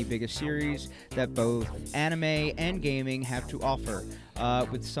appeared in many biggest series that both anime and gaming have to offer,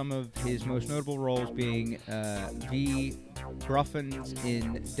 with some of his most notable roles being V. Gruffins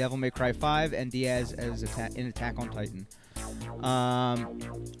in Devil May Cry 5 and Diaz as in Attack on Titan.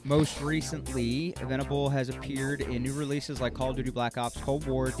 Most recently, Venable has appeared in new releases like Call of Duty Black Ops Cold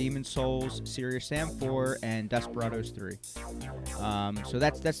War, Demon's Souls, Serious Sam 4, and Desperados 3. So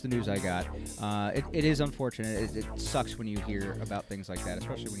that's the news I got. It is unfortunate. It sucks when you hear about things like that,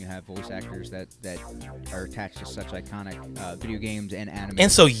 especially when you have voice actors that are attached to such iconic video games and anime.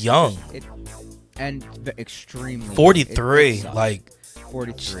 And so young. Extremely 43, like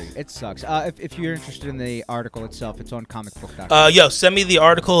 43. It sucks. If you're interested in the article itself, it's on comicbook.com. Yo, send me the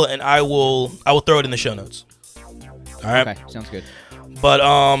article and I will throw it in the show notes. All right. Okay, sounds good. But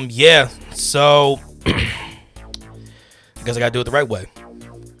yeah. So I guess I gotta do it the right way.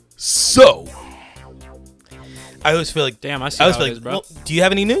 So I always feel like Damn, I see I always how feel it like. is, bro. Well, do you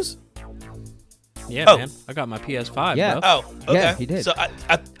have any news? Yeah, Oh. man. I got my PS5, Yeah. bro. Oh, okay. Yeah, he did. So I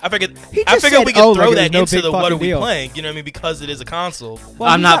figured He I just figured said, we could "Oh," throw like it that was no into big the what are fucking we deal. playing? You know what I mean? Because it is a console. Well,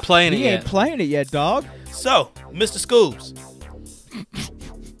 I'm he's not playing it He ain't yet. playing it yet, dog. So, Mr. Scoobs,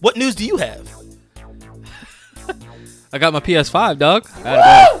 what news do you have? I got my PS5, dog.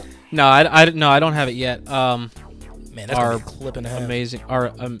 No, I don't have it yet. Man, that's Our gonna be a clip and a half. Amazing,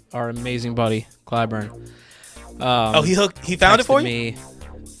 our amazing buddy Clyburn. Oh, he found it for you? Me.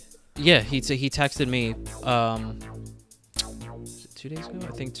 Yeah, he texted me. Was it 2 days ago?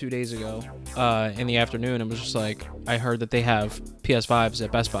 I think 2 days ago. In the afternoon, and was just like, I heard that they have PS5s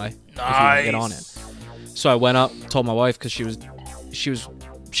at Best Buy. If you can get on it. So I went up, told my wife because she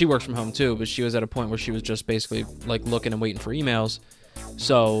works from home too, but she was at a point where she was just basically like looking and waiting for emails.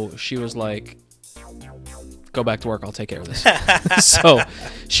 So she was like, go back to work, I'll take care of this. So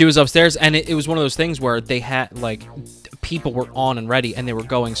she was upstairs, and it was one of those things where they had like people were on and ready, and they were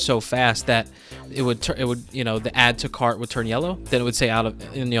going so fast that it would the add to cart would turn yellow, then it would say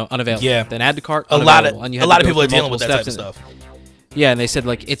unavailable. Yeah. Then add to cart, A lot unavailable, and you of had to go people are through dealing with that multiple type of steps stuff. Yeah, and they said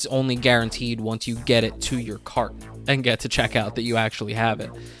like it's only guaranteed once you get it to your cart and get to checkout that you actually have it.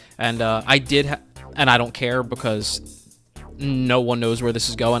 And I did, and I don't care because no one knows where this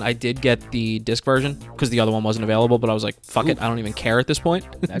is going. I did get the disc version because the other one wasn't available, but I was like, fuck it, I don't even care at this point.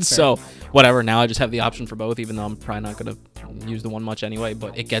 So whatever. Now I just have the option for both, even though I'm probably not gonna use the one much anyway.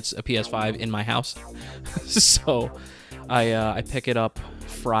 But it gets a PS5 in my house, so I pick it up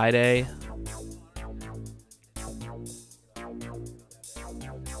Friday.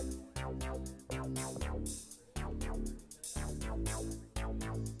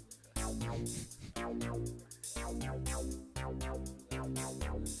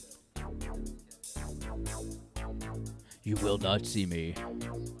 You will not see me.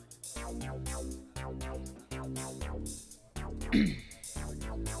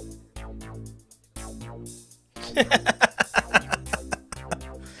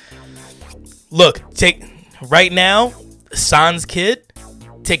 Look, take right now, Sans kid,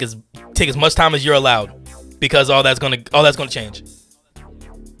 take as much time as you're allowed, because all that's gonna change.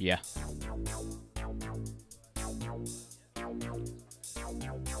 Yeah.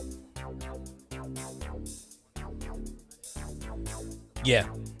 Yeah.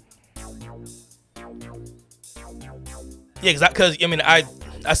 Yeah, because I mean I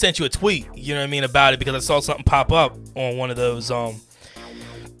sent you a tweet, you know what I mean, about it because I saw something pop up on one of those ones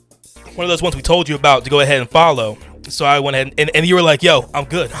we told you about to go ahead and follow. So I went ahead and you were like, "Yo, I'm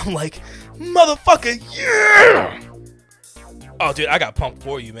good." I'm like, "Motherfucker, yeah!" Oh, dude, I got pumped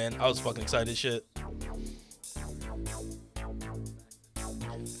for you, man. I was fucking excited as shit.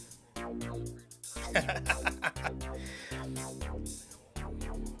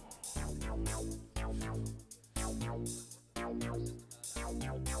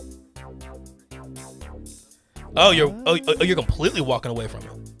 You're completely walking away from it.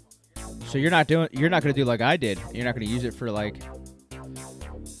 So you're not gonna do like I did. You're not gonna use it for like.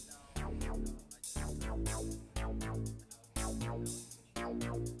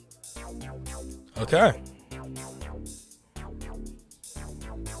 Okay.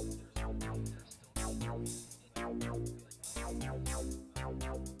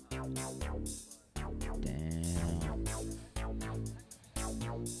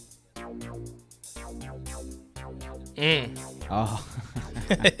 Oh.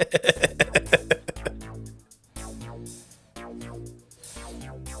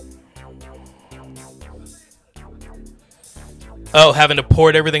 Oh, having to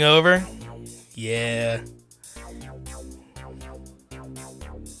port everything over? Yeah.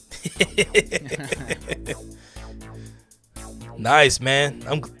 Nice, man.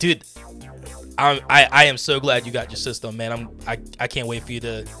 Dude. I am so glad you got your system, man. I can't wait for you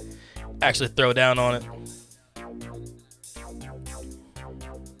to actually throw down on it.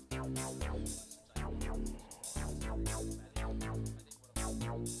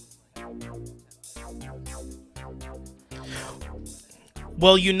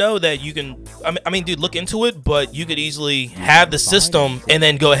 Well, you know that you can. I mean, dude, look into it, but you could easily have the system and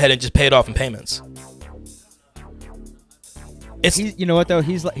then go ahead and just pay it off in payments. You know what though?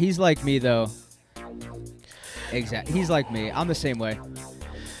 He's like me though. Exactly. He's like me. I'm the same way.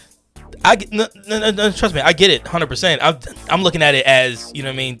 No, trust me, I get it 100%. I'm looking at it as, you know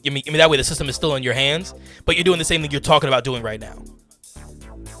what I mean? I mean that way the system is still in your hands, but you're doing the same thing you're talking about doing right now.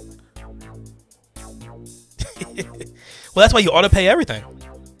 Well, that's why you auto pay everything.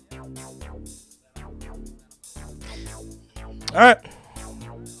 All right.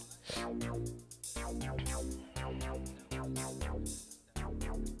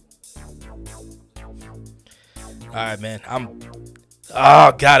 All right, man.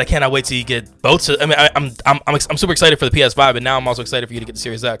 Oh God, I cannot wait till you get both. I mean, I'm super excited for the PS5, but now I'm also excited for you to get the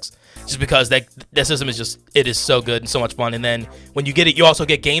Series X, just because that system is it is so good and so much fun. And then when you get it, you also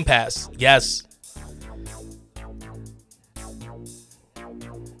get Game Pass. Yes.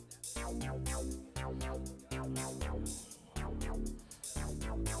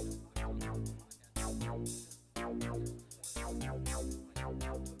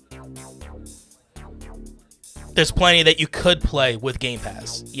 There's plenty that you could play with Game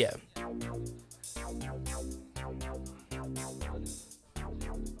Pass. Yeah.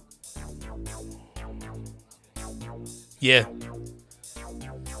 Yeah.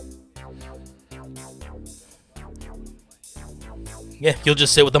 Yeah, you'll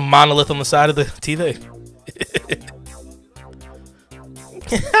just sit with the monolith on the side of the TV.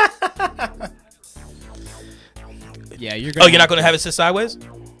 Yeah, you're. Oh, you're not going to have it sit sideways?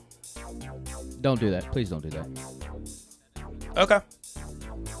 Don't do that. Please don't do that. Okay.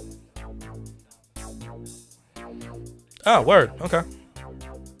 Oh, word. Okay.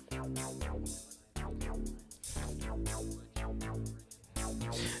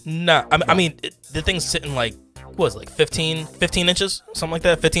 Nah, I mean, the thing's sitting like, what was it, like 15 inches? Something like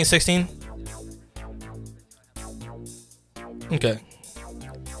that? 15, 16? Okay.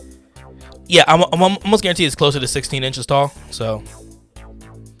 Yeah, I'm almost guaranteed it's closer to 16 inches tall, so.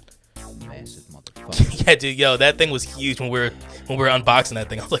 Massive motherfucker. Yeah, dude, yo, that thing was huge when we were unboxing that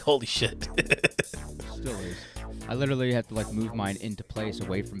thing. I was like, holy shit. Still is. I literally have to like move mine into place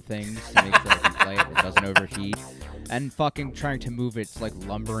away from things to make sure I can play it. It doesn't overheat. And fucking trying to move it's like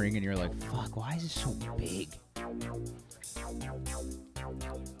lumbering, and you're like, fuck, why is it so big?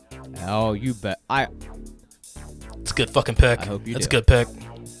 Oh, you bet. It's a good fucking pick. I hope you It's a do. good pick.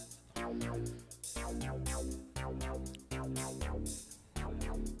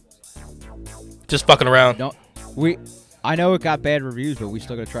 Just fucking around. No, I know it got bad reviews, but we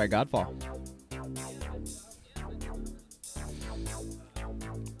still gotta try Godfall.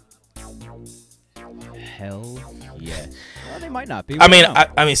 Hell yeah. Well, they might not be. I mean, don't know.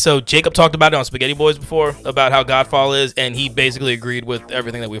 I mean, so Jacob talked about it on Spaghetti Boys before about how Godfall is, and he basically agreed with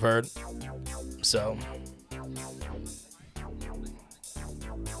everything that we've heard. So.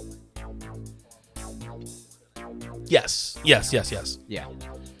 Yes. Yeah.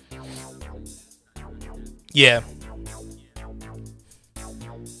 Yeah.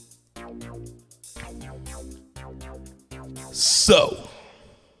 So.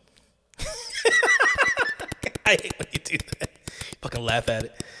 I hate when you do that. Fucking laugh at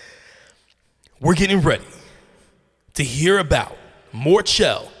it. We're getting ready to hear about more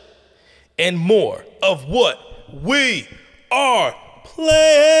Chell and more of what we are playing.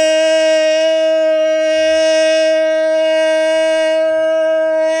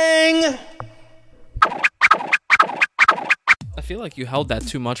 I feel like you held that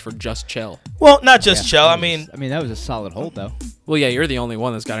too much for just Chell. Well, not just Yeah, Chell. I that mean, that was a solid hold though. Well, yeah, you're the only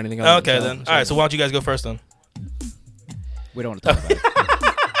one that's got anything other okay than Chell, then. All right, so why don't you guys go first then? We don't want to talk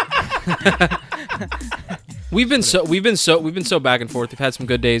about it. We've been so back and forth. We've had some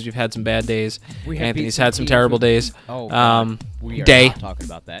good days. We've had some bad days. We had Anthony's beat some had some teams terrible with- days. Oh, Um, we We are Day. not talking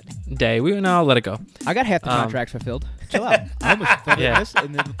about that. Day. I'll let it go. I got half the contracts fulfilled. Chill out. I almost fulfilled Yeah. this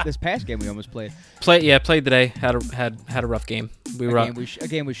in this past game we almost played. Played today. Had a rough game. A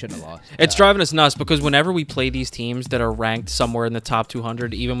game we shouldn't have lost. It's driving us nuts because whenever we play these teams that are ranked somewhere in the top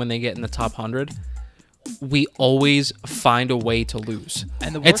 200, even when they get in the top 100, we always find a way to lose.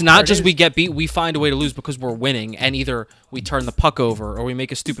 And the It's worst not part just is- we get beat, we find a way to lose because we're winning, and either we turn the puck over or we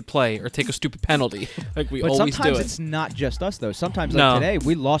make a stupid play or take a stupid penalty. Like we But always sometimes do it. it's not just us though. Sometimes No. like today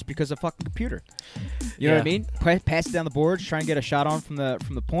we lost because of fucking computer. You know what I Yeah. mean? Pass it down the boards, try and get a shot on from the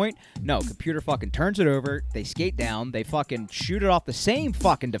point. No, computer fucking turns it over. They skate down. They fucking shoot it off the same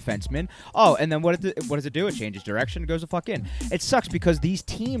fucking defenseman. Oh, and then what does it do? It changes direction, goes the fuck in. It sucks because these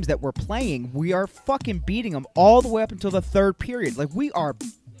teams that we're playing, we are fucking beating them all the way up until the third period. Like we are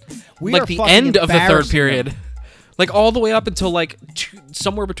like the fucking end of the third embarrassing period. them. Like all the way up until like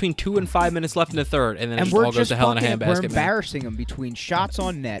somewhere between 2 and 5 minutes left in the third, and then it And just we're all goes just to hell in a fucking, we're handbasket. Man. embarrassing them between shots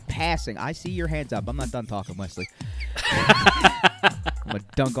on net, passing. I see your hands up. I'm not done talking, Wesley. I'm gonna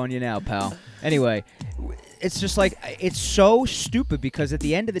dunk on you now, pal. Anyway, it's just like it's so stupid because at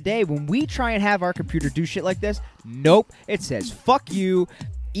the end of the day, when we try and have our computer do shit like this, nope, it says fuck you.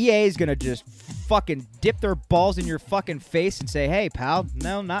 EA is gonna just fucking dip their balls in your fucking face and say, "Hey, pal,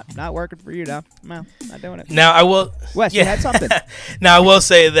 no, not working for you now. No, not doing it." Now I will. Wes, you had something. Now I will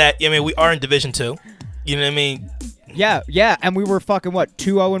say that I mean we are in Division 2. You know what I mean? Yeah, and we were fucking what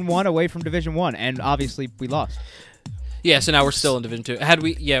 2-0-1 away from Division 1, and obviously we lost. Yeah, so now we're still in Division 2. Had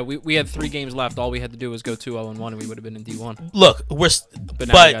we had 3 games left. All we had to do was go 2-0-1, and we would have been in D1. Look, But now we but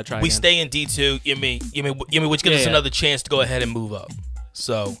gotta try we again. stay in D2. You mean, which gives us Yeah. another chance to go ahead and move up.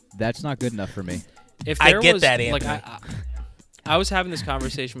 So That's not good enough for me. If I there get was, that, like, Anthony. I was having this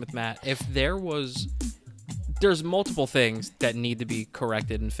conversation with Matt. If there's multiple things that need to be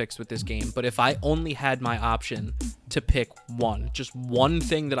corrected and fixed with this game, but if I only had my option to pick just one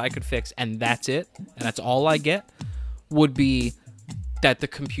thing that I could fix, and that's it, and that's all I get, would be that the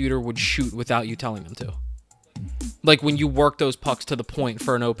computer would shoot without you telling them to. Like when you work those pucks to the point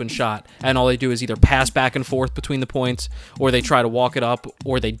for an open shot, and all they do is either pass back and forth between the points, or they try to walk it up,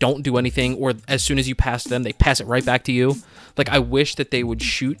 or they don't do anything, or as soon as you pass them, they pass it right back to you. Like I wish that they would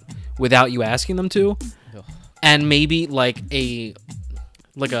shoot without you asking them to, and maybe maybe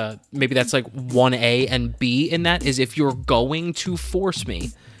that's like 1A and B in that is if you're going to force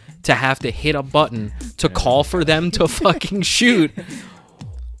me to have to hit a button to call for them to fucking shoot,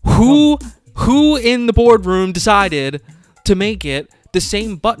 who in the boardroom decided to make it the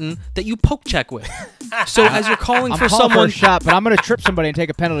same button that you poke check with? So as you're calling I'm for calling someone, for a shot, but I'm gonna trip somebody and take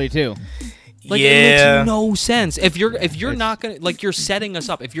a penalty too. like yeah. it makes no sense. If you're not gonna, like, you're setting us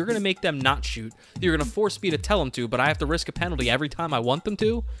up. If you're gonna make them not shoot, you're gonna force me to tell them to, but I have to risk a penalty every time I want them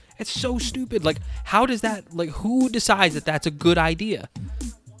to. It's so stupid. Like, how does that? Like, who decides that that's a good idea?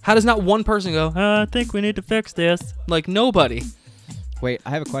 How does not one person go, I think we need to fix this? Like, nobody. Wait,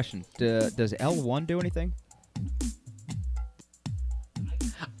 I have a question. Does L1 do anything?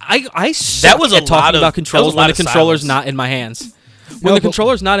 I suck was a at talking lot of- about controls that was a lot when the of controller's silence. not in my hands. When No, the but-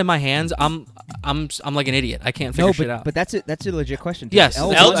 controller's not in my hands, I'm like an idiot. I can't figure No, shit out. but that's it. That's a legit question. Does Yes,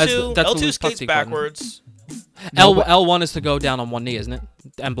 L1 L- L2 that's the L2 loose puck skates seek button. backwards. No, but- L1 is to go down on one knee, isn't it?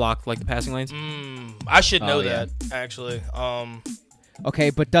 And block like the passing lanes. I should know Oh, yeah. that actually. Okay,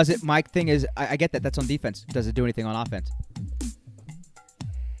 but does it? My thing is, I get that. That's on defense. Does it do anything on offense?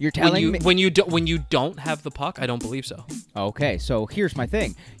 You're telling me. When you don't have the puck, I don't believe so. Okay, so here's my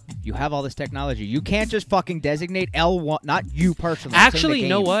thing. You have all this technology. You can't just fucking designate L1. Not you personally. I'm saying the Actually, you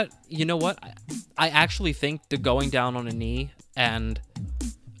know game. what? You know what? I actually think the going down on a knee and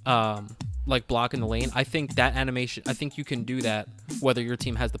like blocking the lane, I think that animation, I think you can do that whether your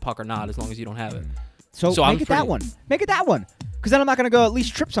team has the puck or not, as long as you don't have it. So I'm make it that pretty- one. Make it that one. Because then I'm not gonna go at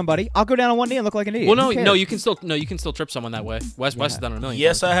least trip somebody. I'll go down on one knee and look like an idiot. Well, Who no, cares? you can still trip someone that way. Wes has done it a million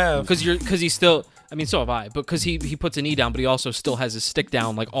yes, times. I have. Because he's still, I mean, so have I, but because he puts a knee down, but he also still has his stick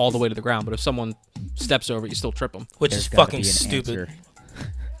down like all the way to the ground. But if someone steps over it, you still trip him. Which There's is gotta fucking be an stupid. answer.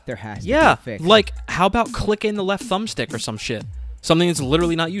 There has to Yeah, be a fix. like how about click in the left thumbstick or some shit, something that's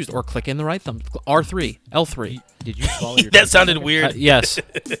literally not used, or click in the right thumb, R3, L3. Did you swallow your That sounded weird. Yes,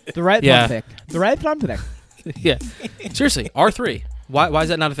 The right Yeah. thumb pick. The right thumb pick. yeah. Seriously, R3. Why is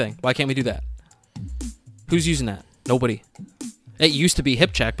that not a thing? Why can't we do that? Who's using that? Nobody. It used to be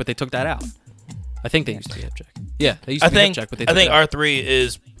hip check, but they took that out. I think they used to be hip check. Yeah, they used to I be think hip check, but they I took think it out.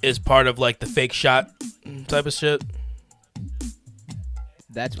 R3 is part of like the fake shot type of shit.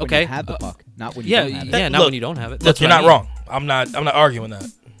 That's when Okay, you have the puck, not when you Yeah, don't have it. yeah. Not Look, when you don't have it. Look, That's you're what I not mean. wrong. I'm not arguing that.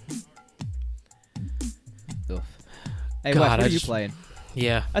 Hey, God, Wes, I what are you just- playing?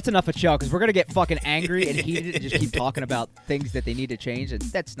 Yeah. That's enough of Chell because we're gonna get fucking angry and heated and just keep talking about things that they need to change, and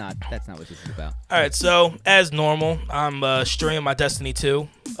that's not what this is about. All right, so as normal, I'm streaming my Destiny 2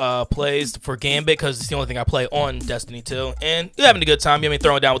 plays for Gambit because it's the only thing I play on Destiny 2, and you're having a good time. You know,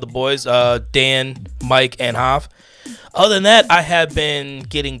 throwing down with the boys, Dan, Mike, and Hav. Other than that, I have been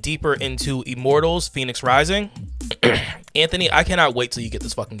getting deeper into Immortals: Phoenix Rising. Anthony, I cannot wait till you get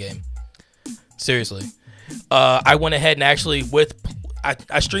this fucking game. Seriously, I went ahead and actually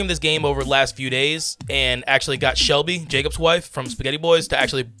I streamed this game over the last few days and actually got Shelby, Jacob's wife from Spaghetti Boys, to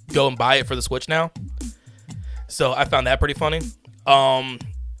actually go and buy it for the Switch now. So I found that pretty funny. I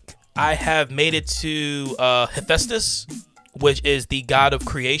have made it to Hephaestus, which is the god of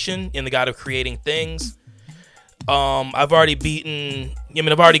creation and the god of creating things. I've already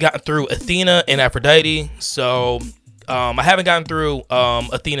gotten through Athena and Aphrodite, so I haven't gotten through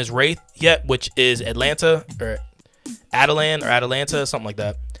Athena's Wraith yet, which is Atlanta or Atalanta, something like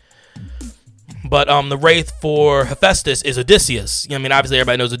that. But the Wraith for Hephaestus is Odysseus. You know what I mean? Obviously,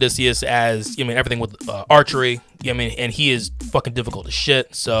 everybody knows Odysseus as, you know, everything with archery. You know what I mean? And he is fucking difficult as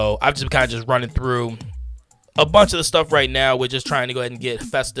shit. So I've just kind of just running through a bunch of the stuff right now. We're just trying to go ahead and get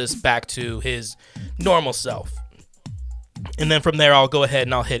Hephaestus back to his normal self. And then from there, I'll go ahead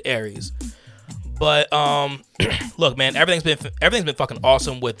and I'll hit Ares. But look, man, everything's been fucking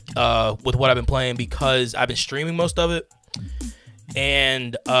awesome with what I've been playing because I've been streaming most of it,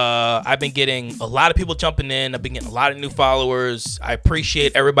 and I've been getting a lot of people jumping in. I've been getting a lot of new followers. I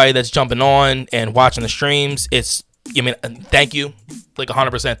appreciate everybody that's jumping on and watching the streams. Thank you, like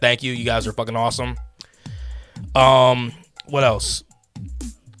 100%. Thank you. You guys are fucking awesome. What else?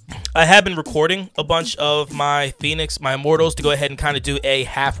 I have been recording a bunch of my Immortals to go ahead and kind of do a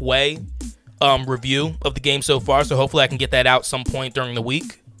halfway review of the game so far, so hopefully I can get that out some point during the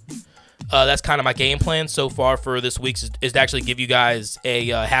week. That's kind of my game plan so far for this week is to actually give you guys a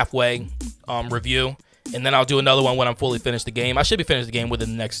halfway review, and then I'll do another one when I'm fully finished the game. I should be finished the game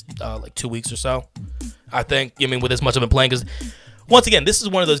within the next like 2 weeks or so, I think. I mean, with as much I've been playing, because once again, this is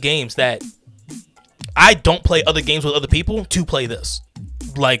one of those games that I don't play other games with other people to play this,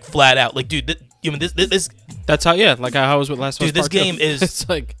 like flat out. Like, dude, this That's how, yeah, like how I was with Last of Us dude, this Part Two. game is It's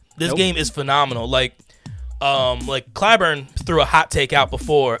like, this nope. game is phenomenal. Like Clyburn threw a hot take out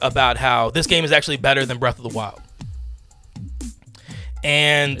before about how this game is actually better than Breath of the Wild.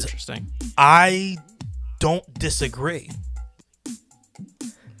 And Interesting. I don't disagree.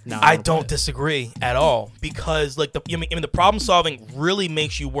 No, I don't disagree at all, because like the problem solving really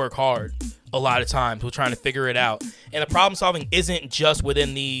makes you work hard a lot of times with trying to figure it out. And the problem solving isn't just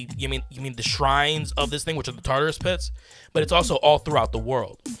within the you mean the shrines of this thing, which are the Tartarus pits, but it's also all throughout the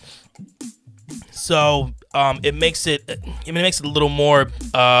world. So it makes it a little more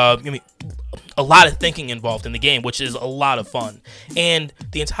a lot of thinking involved in the game, which is a lot of fun. And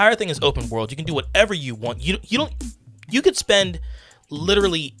the entire thing is open world. You can do whatever you want. You could spend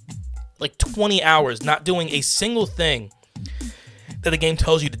literally like 20 hours not doing a single thing that the game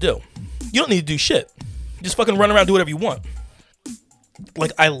tells you to do. You don't need to do shit. Just fucking run around, do whatever you want.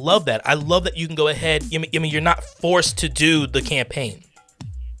 Like, I love that. I love that you can go ahead. You're not forced to do the campaign.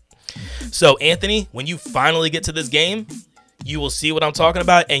 So, Anthony, when you finally get to this game, you will see what I'm talking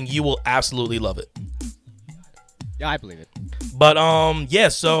about, and you will absolutely love it. Yeah, I believe it. But, yeah,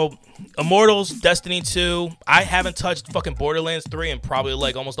 so Immortals, Destiny 2. I haven't touched fucking Borderlands 3 in probably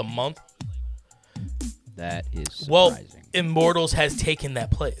like almost a month. That is surprising. Well, Immortals has taken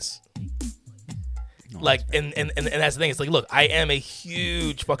that place. Like, and that's the thing. It's like, look, I am a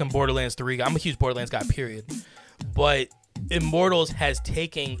huge fucking Borderlands 3 guy. I'm a huge Borderlands guy, period. But Immortals has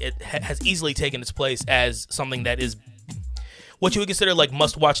easily taken its place as something that is what you would consider like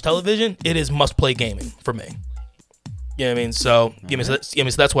must-watch television. It is must-play gaming for me. You know what I mean? So,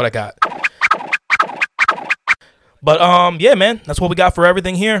 so that's what I got. But yeah, man, that's what we got for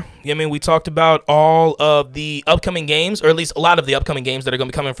everything here. You know what I mean? We talked about all of the upcoming games, or at least a lot of the upcoming games that are going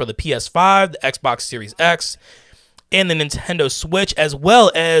to be coming for the PS5, the Xbox Series X, and the Nintendo Switch, as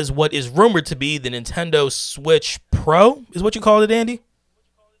well as what is rumored to be the Nintendo Switch Pro, is what you called it, Andy?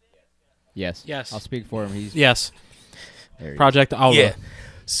 Yes. Yes. I'll speak for him. Yes. There he Project Aura. Yeah.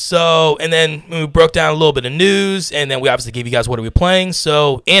 So, and then we broke down a little bit of news, and then we obviously gave you guys what are we playing.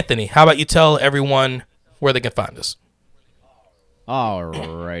 So, Anthony, how about you tell everyone where they can find us?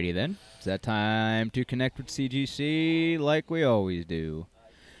 Alrighty then. It's that time to connect with CGC like we always do.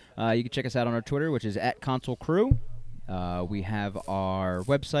 You can check us out on our Twitter, which is @ConsoleCrew. We have our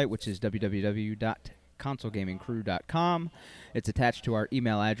website, which is www.consolegamingcrew.com. It's attached to our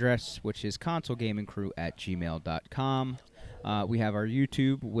email address, which is consolegamingcrew@gmail.com. We have our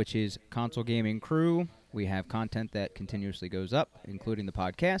YouTube, which is Console Gaming Crew. We have content that continuously goes up, including the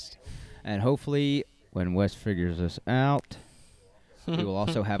podcast. And hopefully, when Wes figures this out, we will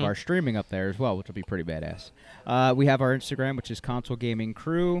also have our streaming up there as well, which will be pretty badass. We have our Instagram, which is Console Gaming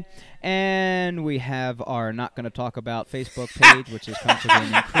Crew. And we have our Not Gonna Talk About Facebook page, which is Console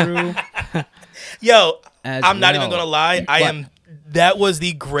Gaming Crew. Yo, As I'm not even well. gonna lie. That was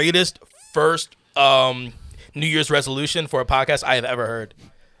the greatest first New Year's resolution for a podcast I have ever heard.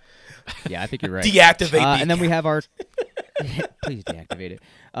 Yeah, I think you're right. Deactivate the and then we have our... Please deactivate it.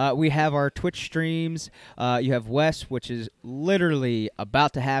 We have our Twitch streams. You have Wes, which is literally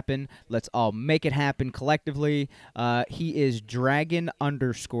about to happen. Let's all make it happen collectively. He is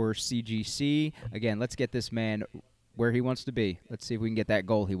Dragon_CGC. Again, let's get this man where he wants to be. Let's see if we can get that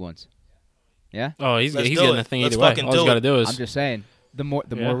goal he wants. Yeah? Oh, he's Let's do getting it. the thing Let's either way. fucking All he's do got to it. do I'm is just saying, the more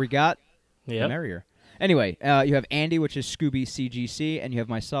Yeah. we got, the Yep. merrier. Anyway, you have Andy, which is Scooby CGC, and you have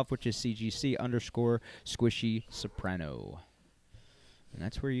myself, which is CGC_Squishy Soprano. And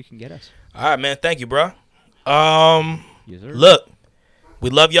that's where you can get us. All right, man. Thank you, bro. Yes, sir. Look, we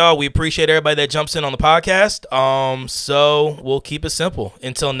love y'all. We appreciate everybody that jumps in on the podcast. So we'll keep it simple.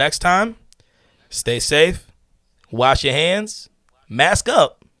 Until next time, stay safe, wash your hands, mask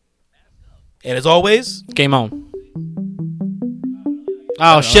up, and as always, game on.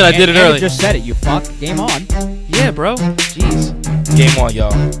 Oh shit! I did it Andy early. just said it, you fuck. Game on. Yeah, bro. Jeez. game on,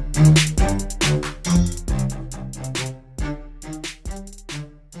 y'all.